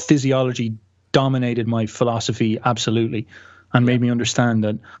my physiology dominated my philosophy absolutely, and made me understand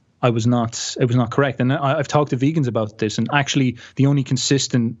that it was not correct. And I've talked to vegans about this, and actually the only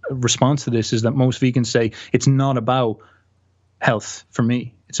consistent response to this is that most vegans say it's not about health for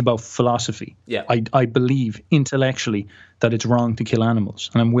me, it's about philosophy. Yeah. I believe intellectually that it's wrong to kill animals,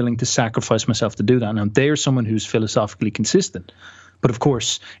 and I'm willing to sacrifice myself to do that. Now they're someone who's philosophically consistent, but of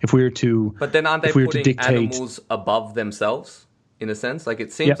course if we were to aren't they putting animals above themselves in a sense? Like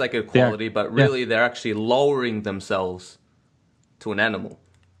it seems like equality, but really they're actually lowering themselves to an animal.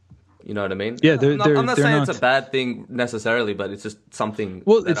 You know what I mean? Yeah, I'm not saying it's a bad thing necessarily, but it's just something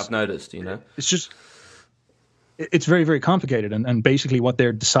that I've noticed, you know? It's very, very complicated. And basically what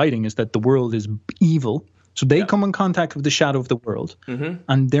they're deciding is that the world is evil. So they come in contact with the shadow of the world,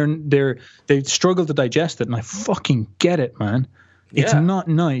 and they struggle to digest it. And I fucking get it, man. It's not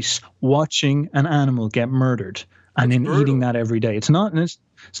nice watching an animal get murdered and then eating that every day. It's not nice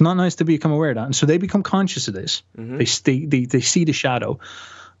to become aware of that. And so they become conscious of this. They see the shadow,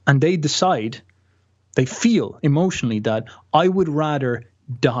 and they feel emotionally that I would rather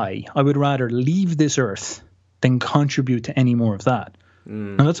die. I would rather leave this earth than contribute to any more of that.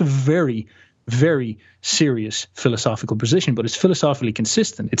 Now that's a very, very serious philosophical position, but it's philosophically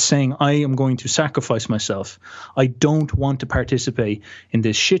consistent. It's saying I am going to sacrifice myself. I don't want to participate in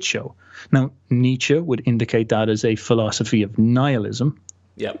this shit show. Now, Nietzsche would indicate that as a philosophy of nihilism.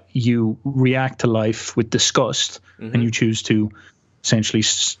 Yep. You react to life with disgust, and you choose to essentially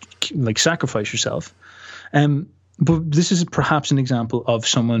sacrifice yourself. But this is perhaps an example of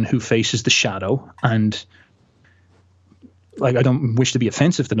someone who faces the shadow, and I don't wish to be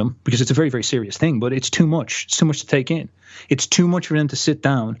offensive to them because it's a very, very serious thing, but it's too much. It's too much to take in. It's too much for them to sit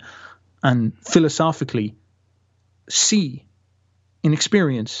down and philosophically see in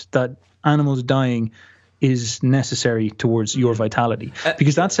experience that animals dying is necessary towards your vitality,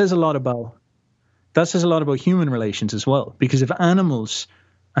 because that says a lot about human relations as well. Because if animals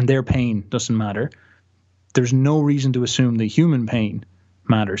and their pain doesn't matter, there's no reason to assume that human pain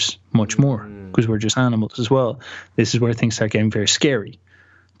matters much more, because we're just animals as well. This is where things start getting very scary.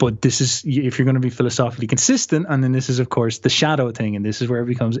 But this is, if you're going to be philosophically consistent, and then this is of course the shadow thing, and this is where it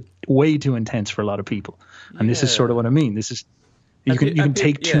becomes way too intense for a lot of people. And this is sort of what I mean. This is you can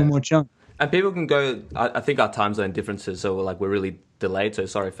take too much on. And people can go. I think our time zone differences, so we're really delayed. So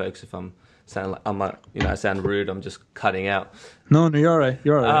sorry, folks, if I sound rude. I'm just cutting out. No, you're all right.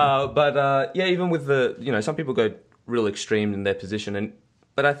 You're all right. But even with some people go real extreme in their position,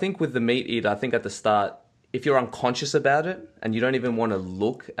 but I think with the meat eater, I think at the start, if you're unconscious about it and you don't even want to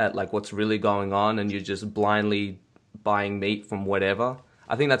look at what's really going on, and you're just blindly buying meat from whatever,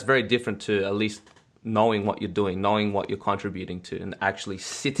 I think that's very different to at least knowing what you're doing, knowing what you're contributing to, and actually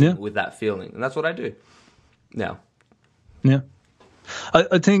sitting with that feeling. And that's what I do now. Yeah.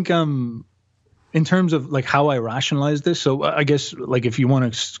 I think in terms of like how I rationalize this, so I guess like if you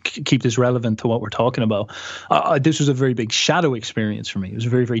want to keep this relevant to what we're talking about, this was a very big shadow experience for me. It was a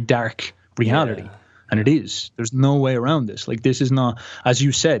very, very dark reality. Yeah. And it is. There's no way around this. Like, this is not, as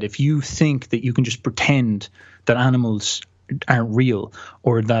you said, if you think that you can just pretend that animals aren't real,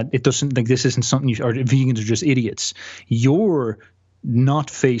 or that it doesn't, like, this isn't something or vegans are just idiots, you're not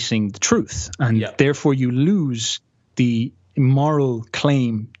facing the truth. And therefore you lose the moral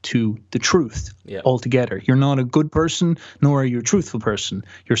claim to the truth altogether. You're not a good person, nor are you a truthful person.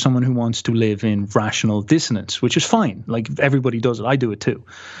 You're someone who wants to live in rational dissonance, which is fine. Like, everybody does it. I do it too.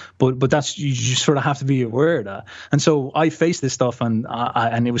 But that's, you just sort of have to be aware of that. And so I faced this stuff, and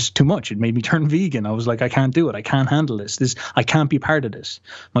it was too much. It made me turn vegan. I was like, I can't do it. I can't handle this. I can't be part of this.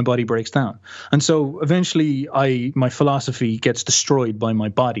 My body breaks down. And so eventually my philosophy gets destroyed by my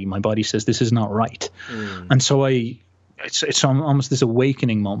body. My body says this is not right. And so it's almost this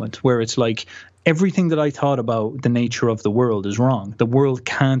awakening moment where it's like everything that I thought about the nature of the world is wrong. The world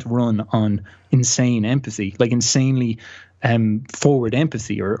can't run on insane empathy, like insanely forward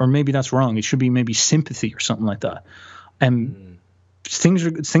empathy, or maybe that's wrong. It should be maybe sympathy or something like that. Things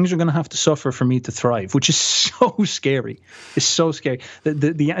are going to have to suffer for me to thrive, which is so scary. It's so scary.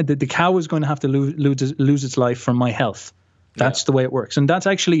 The cow is going to have to lose its life for my health. That's the way it works, and that's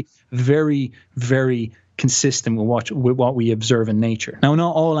actually very, very consistent with what we observe in nature. Now,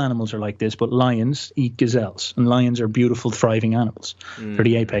 not all animals are like this, but lions eat gazelles, and lions are beautiful, thriving animals. They're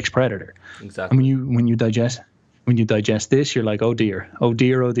the apex predator. Exactly. And when you digest this, you're like, oh dear, oh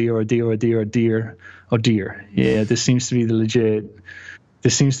dear, oh dear, oh dear, oh dear, oh dear, oh dear. Yeah, this seems to be the legit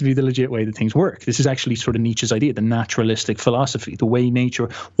way that things work. This is actually sort of Nietzsche's idea, the naturalistic philosophy, the way nature.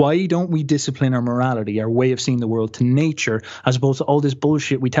 Why don't we discipline our morality, our way of seeing the world, to nature, as opposed to all this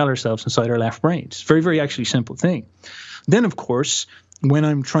bullshit we tell ourselves inside our left brains? Very, very actually simple thing. Then, of course, when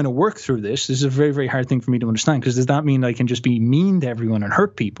I'm trying to work through this is a very, very hard thing for me to understand, because does that mean I can just be mean to everyone and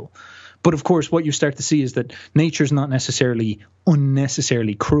hurt people? But of course, what you start to see is that nature's not necessarily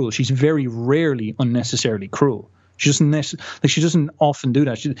unnecessarily cruel. She's very rarely unnecessarily cruel. She doesn't often do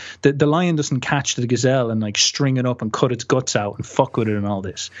that. The lion doesn't catch the gazelle and like string it up and cut its guts out and fuck with it and all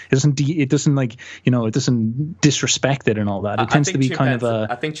this. It doesn't disrespect it and all that. It tends to be kind of a.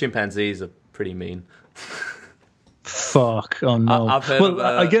 I think chimpanzees are pretty mean. Fuck! Oh no! I've heard. Well,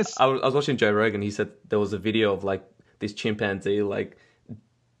 I guess I was watching Joe Rogan. He said there was a video of like this chimpanzee like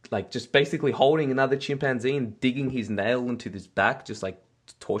just basically holding another chimpanzee and digging his nail into his back, just like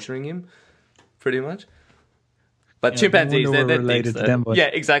torturing him, pretty much. But chimpanzees, they're related to them. Yeah,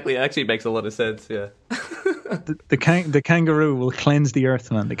 exactly. It actually makes a lot of sense. Yeah. the kangaroo will cleanse the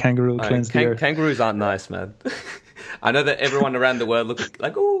earth, man. The kangaroo will cleanse the earth. Kangaroos aren't nice, man. I know that everyone around the world looks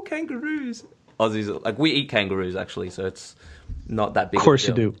like, oh, kangaroos. Aussies, like, we eat kangaroos actually, so it's not that big. Of course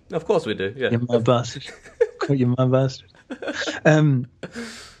a deal. You do. Of course we do. Yeah. You're my bastard. You're my bastard.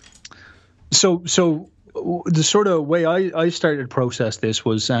 So the sort of way I started to process this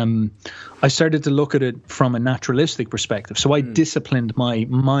was I started to look at it from a naturalistic perspective. So I disciplined my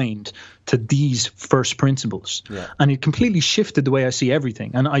mind to these first principles, and it completely shifted the way I see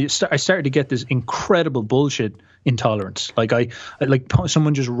everything. And I started to get this incredible bullshit intolerance. Like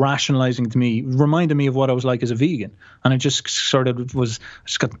someone just rationalizing to me, reminded me of what I was like as a vegan, and I just sort of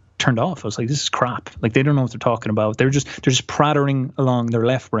just got turned off. I was like, this is crap. Like, they don't know what they're talking about. They're just prattling along their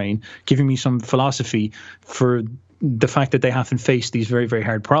left brain, giving me some philosophy for the fact that they haven't faced these very, very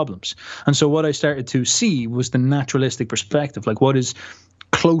hard problems. And so what I started to see was the naturalistic perspective, like what is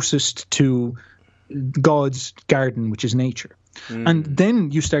closest to God's garden, which is nature. And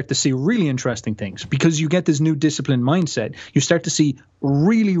then you start to see really interesting things, because you get this new disciplined mindset. You start to see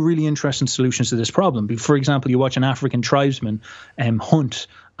really, really interesting solutions to this problem. For example, you watch an African tribesman hunt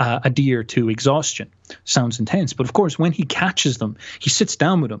a deer to exhaustion. Sounds intense, but of course, when he catches them, he sits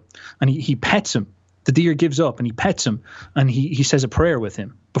down with him and he pets him. The deer gives up and he pets him, and he says a prayer with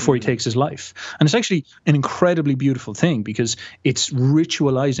him before he takes his life. And it's actually an incredibly beautiful thing, because it's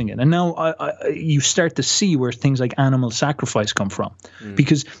ritualizing it. And now you start to see where things like animal sacrifice come from,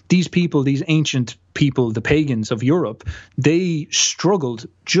 because these people, these ancient people, the pagans of Europe, they struggled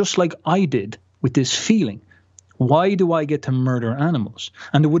just like I did with this feeling. Why do I get to murder animals?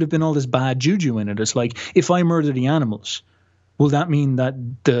 And there would have been all this bad juju in it. It's like, if I murder the animals, will that mean that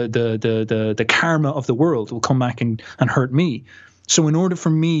the karma of the world will come back and hurt me? So in order for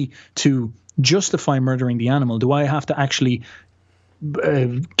me to justify murdering the animal, do I have to actually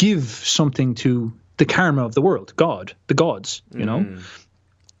give something to the karma of the world, God, the gods, you know?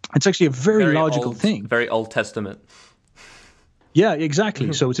 It's actually a very logical thing. Very Old Testament. Yeah,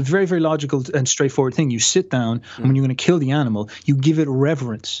 exactly. So it's a very, very logical and straightforward thing. You sit down, and when you're going to kill the animal, you give it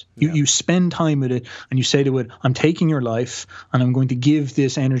reverence. You spend time with it, and you say to it, I'm taking your life, and I'm going to give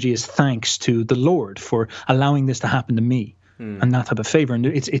this energy as thanks to the Lord for allowing this to happen to me, and that type of favor. And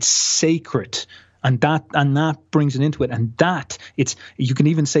it's sacred. And that brings it into it. And you can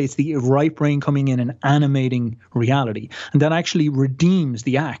even say it's the right brain coming in and animating reality. And that actually redeems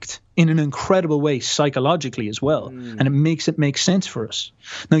the act in an incredible way psychologically as well. And it makes it make sense for us.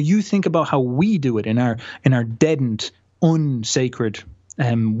 Now you think about how we do it in our deadened, unsacred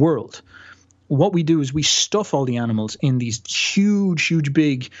world. What we do is we stuff all the animals in these huge,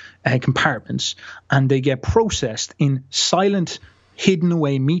 big compartments, and they get processed in silent, hidden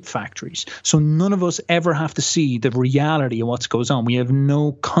away meat factories. So none of us ever have to see the reality of what goes on. We have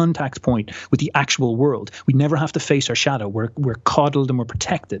no contact point with the actual world. We never have to face our shadow. We're coddled and we're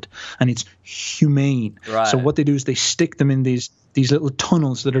protected, and it's humane. Right. So what they do is they stick them in these little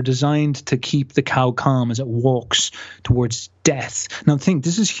tunnels that are designed to keep the cow calm as it walks towards death. Now think,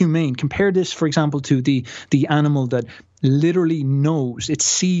 this is humane. Compare this, for example, to the animal that literally knows, it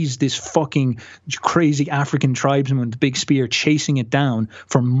sees this fucking crazy African tribesman with the big spear chasing it down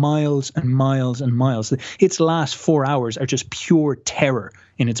for miles and miles and miles. Its last 4 hours are just pure terror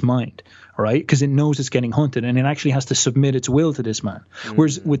in its mind, right? Because it knows it's getting hunted, and it actually has to submit its will to this man.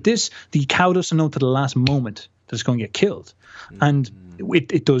 Whereas with this, the cow doesn't know to the last moment that it's going to get killed. And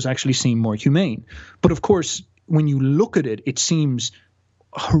it does actually seem more humane. But of course, when you look at it, it seems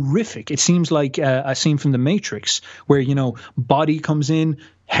horrific. It seems like a scene from The Matrix where, body comes in,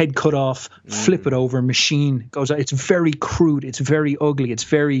 head cut off, flip it over, machine goes out. It's very crude. It's very ugly. It's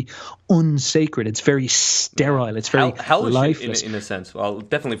very unsacred. It's very sterile. It's very hellish lifeless. in a sense. Well,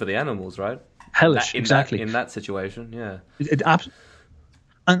 definitely for the animals, right? Hellish, exactly. In that situation, yeah.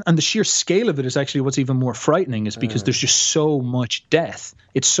 And the sheer scale of it is actually what's even more frightening, is because there's just so much death.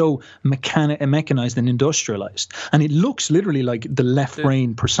 It's so mechanized and industrialized. And it looks literally like the left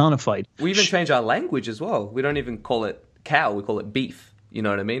brain personified. We even change our language as well. We don't even call it cow, we call it beef. You know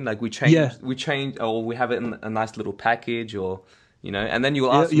what I mean? Like we change, or we have it in a nice little package, or, and then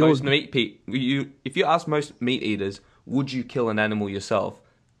you'll ask most if you ask most meat eaters, would you kill an animal yourself?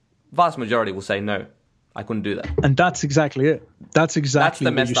 Vast majority will say no. I couldn't do that. And that's exactly it. That's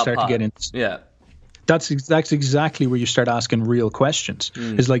exactly where you start to get into. Yeah. That's exactly where you start asking real questions.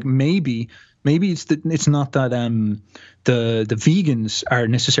 It's like maybe it's not that the vegans are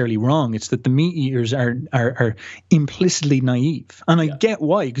necessarily wrong. It's that the meat eaters are implicitly naive, and I get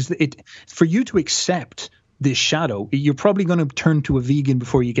why. Because for you to accept this shadow, you're probably going to turn to a vegan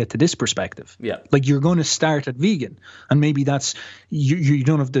before you get to this perspective. Yeah, like you're going to start at vegan, and maybe that's you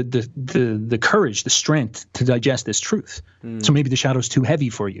don't have the courage, the strength to digest this truth. So maybe the shadow's too heavy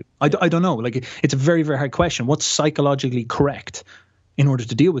for you. I don't know. Like it's a very, very hard question. What's psychologically correct in order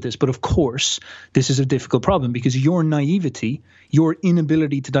to deal with this? But of course, this is a difficult problem because your naivety, your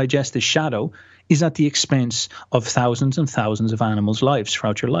inability to digest this shadow, is at the expense of thousands and thousands of animals' lives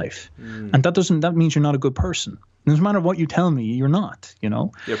throughout your life. And that means you're not a good person. No matter what you tell me, you're not, You're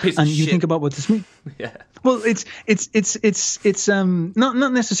a piece and of you shit. think about what this means. Yeah. Well, it's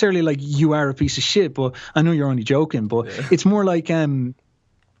not necessarily like you are a piece of shit, but I know you're only joking, but it's more like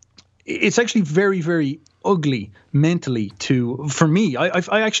it's actually very, very ugly mentally for me.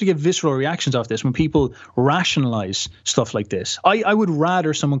 I actually get visceral reactions off this when people rationalize stuff like this. I would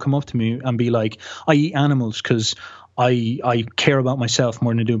rather someone come up to me and be like, I eat animals because I care about myself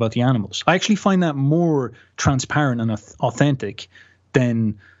more than I do about the animals. I actually find that more transparent and authentic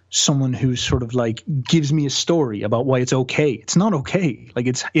than someone who sort of like gives me a story about why it's okay. It's not okay. Like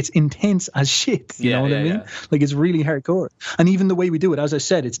it's intense as shit. You know what I mean? Yeah. Like it's really hardcore. And even the way we do it, as I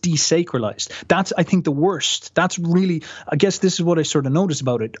said, it's desacralized. That's, I think, the worst. That's really, I guess this is what I sort of noticed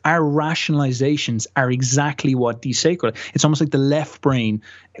about it. Our rationalizations are exactly what desacralize. It's almost like the left brain,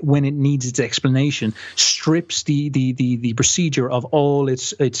 when it needs its explanation, strips the procedure of all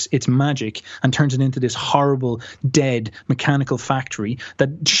its magic and turns it into this horrible, dead mechanical factory that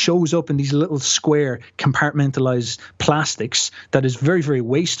shows up in these little square compartmentalized plastics that is very, very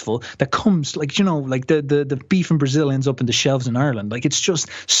wasteful, that comes like, like the beef in Brazil ends up in the shelves in Ireland. Like it's just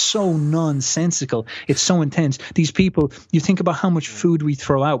so nonsensical. It's so intense. These people, you think about how much food we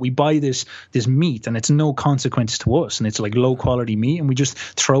throw out. We buy this meat and it's no consequence to us, and it's like low quality meat, and we just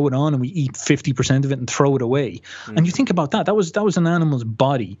throw it on and we eat 50% of it and throw it away. And you think about that. That was an animal's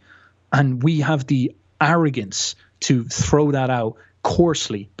body, and we have the arrogance to throw that out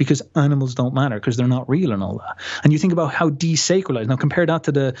coarsely because animals don't matter, because they're not real and all that. And you think about how desacralized. Now compare that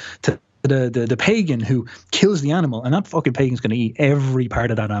to the pagan who kills the animal, and that fucking pagan's going to eat every part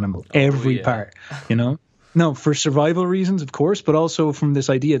of that animal, every part, No, for survival reasons, of course, but also from this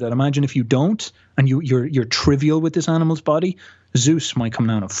idea that imagine if you don't and you're trivial with this animal's body, Zeus might come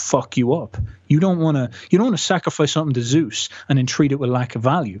down and fuck you up. You don't want to sacrifice something to Zeus and then treat it with lack of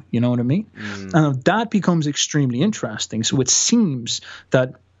value. You know what I mean? And that becomes extremely interesting. So it seems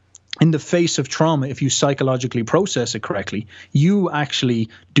that in the face of trauma, if you psychologically process it correctly, you actually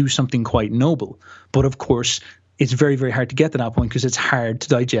do something quite noble. But of course, it's very, very hard to get to that point because it's hard to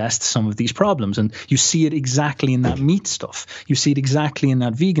digest some of these problems. And you see it exactly in that meat stuff. You see it exactly in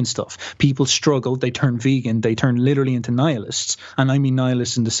that vegan stuff. People struggle, they turn vegan, they turn literally into nihilists. And I mean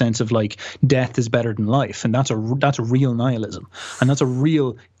nihilists in the sense of like death is better than life. And that's a real nihilism. And that's a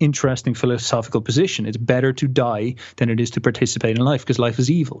real interesting philosophical position. It's better to die than it is to participate in life because life is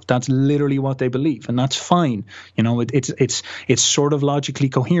evil. That's literally what they believe. And that's fine. You know, it's sort of logically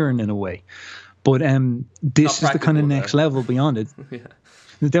coherent in a way. But this is the kind of next level beyond it. Yeah.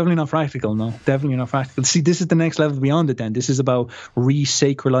 It's definitely not practical, no. Definitely not practical. See, this is the next level beyond it then. This is about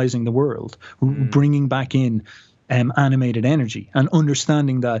re-sacralizing the world, bringing back in animated energy and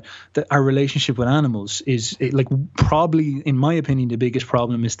understanding that our relationship with animals is probably, in my opinion, the biggest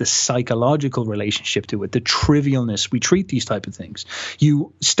problem is the psychological relationship to it, the trivialness we treat these type of things.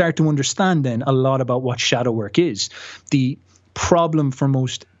 You start to understand then a lot about what shadow work is. The problem for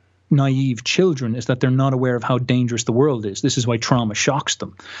most naive children is that they're not aware of how dangerous the world is. This is why trauma shocks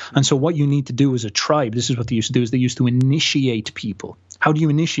them. And so what you need to do as a tribe, this is what they used to do, is they used to initiate people. How do you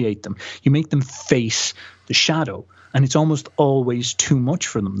initiate them? You make them face the shadow. And it's almost always too much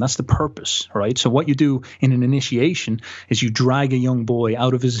for them. That's the purpose, right? So what you do in an initiation is you drag a young boy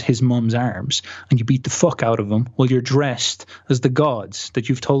out of his mum's arms and you beat the fuck out of him while you're dressed as the gods that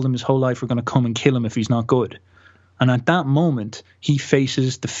you've told him his whole life are going to come and kill him if he's not good. And at that moment, he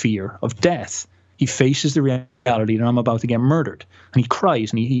faces the fear of death. He faces the reality that I'm about to get murdered. And he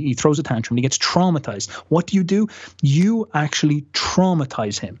cries and he throws a tantrum and he gets traumatized. What do? You actually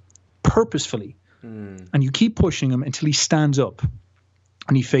traumatize him purposefully. And you keep pushing him until he stands up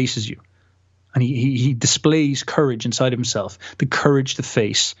and he faces you. And he displays courage inside of himself, the courage to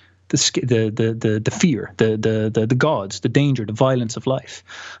face the fear, the gods, the danger, the violence of life.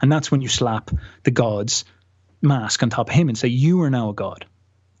 And that's when you slap the gods mask on top of him and say, you are now a god.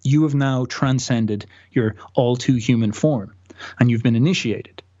 You have now transcended your all too human form and you've been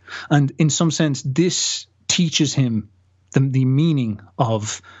initiated. And in some sense, this teaches him the meaning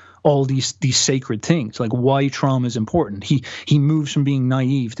of all these sacred things, like why trauma is important. He moves from being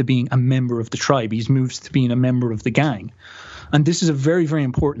naive to being a member of the tribe. He's moved to being a member of the gang. And this is a very, very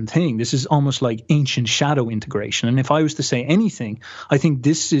important thing. This is almost like ancient shadow integration. And if I was to say anything, I think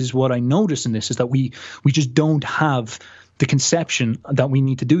this is what I notice in this, is that we just don't have the conception that we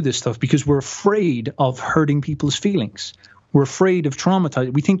need to do this stuff because we're afraid of hurting people's feelings. We're afraid of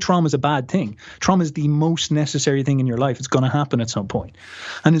traumatizing. We think trauma is a bad thing. Trauma is the most necessary thing in your life. It's going to happen at some point.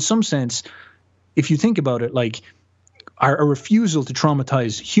 And in some sense, if you think about it, like our refusal to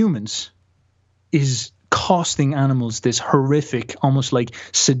traumatize humans is costing animals this horrific, almost like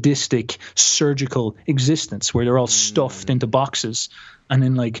sadistic, surgical existence where they're all stuffed into boxes and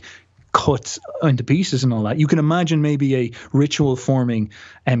then like cut into pieces and all that. You can imagine maybe a ritual forming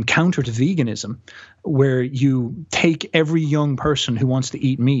counter to veganism where you take every young person who wants to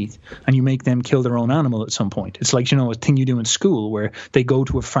eat meat and you make them kill their own animal at some point. It's like, a thing you do in school where they go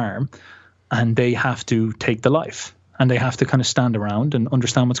to a farm and they have to take the life and they have to kind of stand around and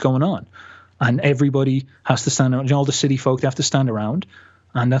understand what's going on. And everybody has to stand around. All the city folk, they have to stand around.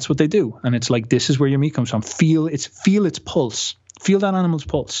 And that's what they do. And it's like, this is where your meat comes from. Feel its pulse. Feel that animal's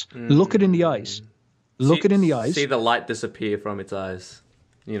pulse. Look it in the eyes. Look it in the eyes. See the light disappear from its eyes.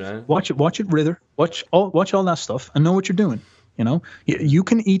 Watch it writher. Watch all that stuff and know what you're doing. You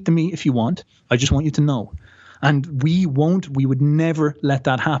can eat the meat if you want. I just want you to know. And we would never let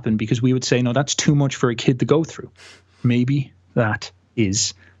that happen because we would say, no, that's too much for a kid to go through. Maybe that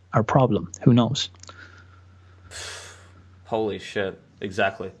is our problem. Who knows? Holy shit.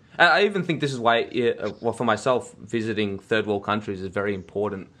 Exactly. And I even think this is why, for myself, visiting third world countries is very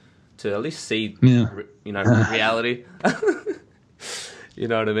important to at least see, reality. You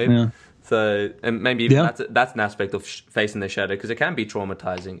know what I mean? Yeah. So, and maybe even that's an aspect of facing the shadow because it can be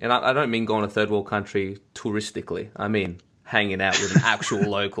traumatizing. And I don't mean going to a third world country touristically. I mean hanging out with an actual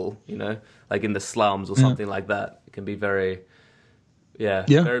local, like in the slums or something like that. It can be very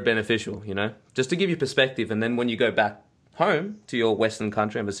beneficial, just to give you perspective. And then when you go back home to your Western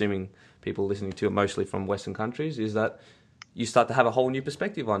country, I'm assuming people listening to it mostly from Western countries, is that you start to have a whole new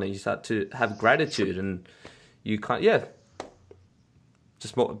perspective on it. You start to have gratitude and you can't,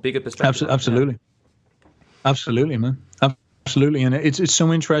 just more bigger perspective. Absolutely, man. Absolutely, and it's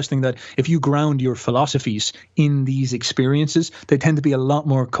so interesting that if you ground your philosophies in these experiences, they tend to be a lot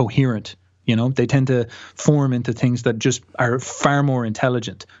more coherent. You know, they tend to form into things that just are far more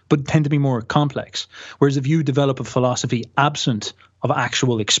intelligent, but tend to be more complex. Whereas if you develop a philosophy absent of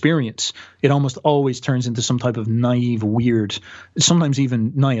actual experience, it almost always turns into some type of naive, weird, sometimes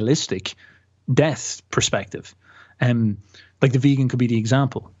even nihilistic death perspective. Like the vegan could be the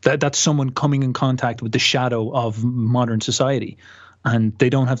example. That's someone coming in contact with the shadow of modern society, and they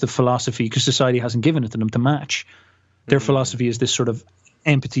don't have the philosophy because society hasn't given it to them to match. Their philosophy is this sort of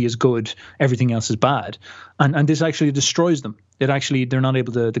empathy is good, everything else is bad, and this actually destroys them. They're not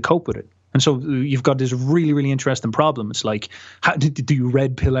able to cope with it, and so you've got this really, really interesting problem. It's like, how do you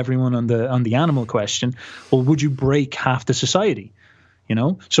red pill everyone on the animal question? Well, would you break half the society? You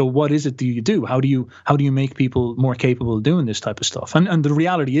know, so what is it do you do? How do you make people more capable of doing this type of stuff? And the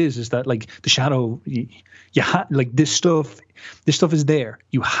reality is that like the shadow, like this stuff is there.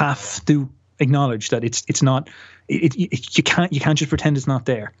 You have to acknowledge that it's not. You can't just pretend it's not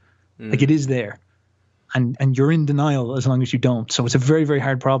there. Like it is there, and you're in denial as long as you don't. So it's a very, very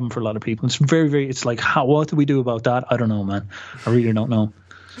hard problem for a lot of people. It's very, very. It's like, what do we do about that? I don't know, man. I really don't know.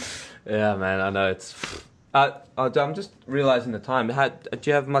 Yeah, man. I know it's. I'm just realizing the time. Do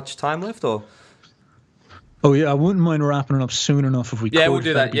you have much time left, or? Oh yeah, I wouldn't mind wrapping it up soon enough if we could. Yeah, we'll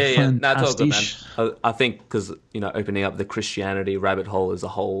do that. Yeah. No, it's all good, Fantastic. man. I think because opening up the Christianity rabbit hole is a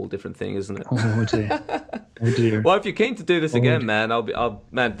whole different thing, isn't it? Oh dear. Oh dear. Well, if you're keen to do this again, man,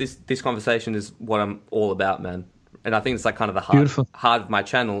 this conversation is what I'm all about, man. And I think it's like kind of the heart of my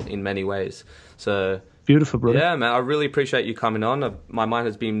channel in many ways. So beautiful, brother. Yeah, man. I really appreciate you coming on. My mind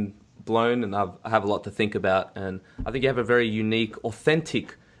has been blown, and I have a lot to think about. And I think you have a very unique,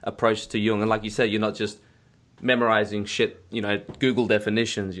 authentic approach to Jung. And like you said, you're not just memorizing shit, Google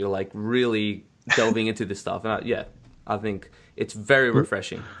definitions. You're like really delving into this stuff. And I think it's very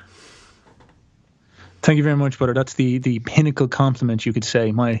refreshing. Thank you very much, brother. That's the pinnacle compliment you could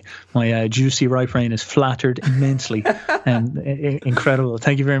say. My juicy right brain is flattered immensely and incredible.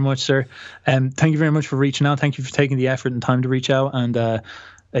 Thank you very much, sir. Thank you very much for reaching out. Thank you for taking the effort and time to reach out. And the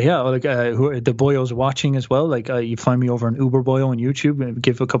boyos watching as well. Like you find me over on Uber Boyo on YouTube and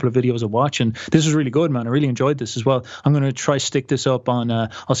give a couple of videos a watch. And this was really good, man. I really enjoyed this as well. I'm going to try stick this up on.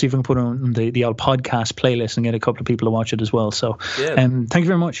 I'll see if I can put it on the old podcast playlist and get a couple of people to watch it as well. So, thank you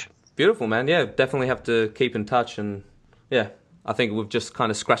very much. Beautiful, man. Yeah, definitely have to keep in touch. And yeah, I think we've just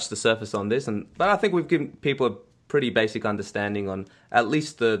kind of scratched the surface on this. But I think we've given people a pretty basic understanding on at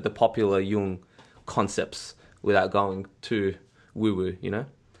least the popular Jung concepts without going too woo-woo,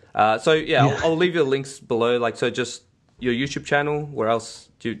 I'll leave your links below. Like, so just your YouTube channel. Where else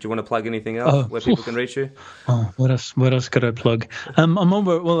do you want to plug anything else where people can reach you? Oh, what else could I plug? I'm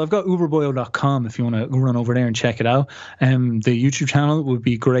over. Well, I've got uberboyo.com if you want to run over there and check it out. The YouTube channel would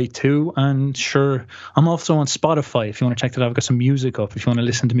be great too. And sure, I'm also on Spotify if you want to check that out. I've got some music up if you want to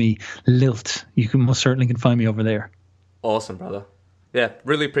listen to me lilt. You can most certainly can find me over there. Awesome, brother. Yeah,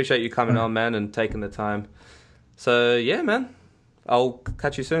 really appreciate you coming on, man, and taking the time. So yeah, man. I'll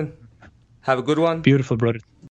catch you soon. Have a good one. Beautiful, brother.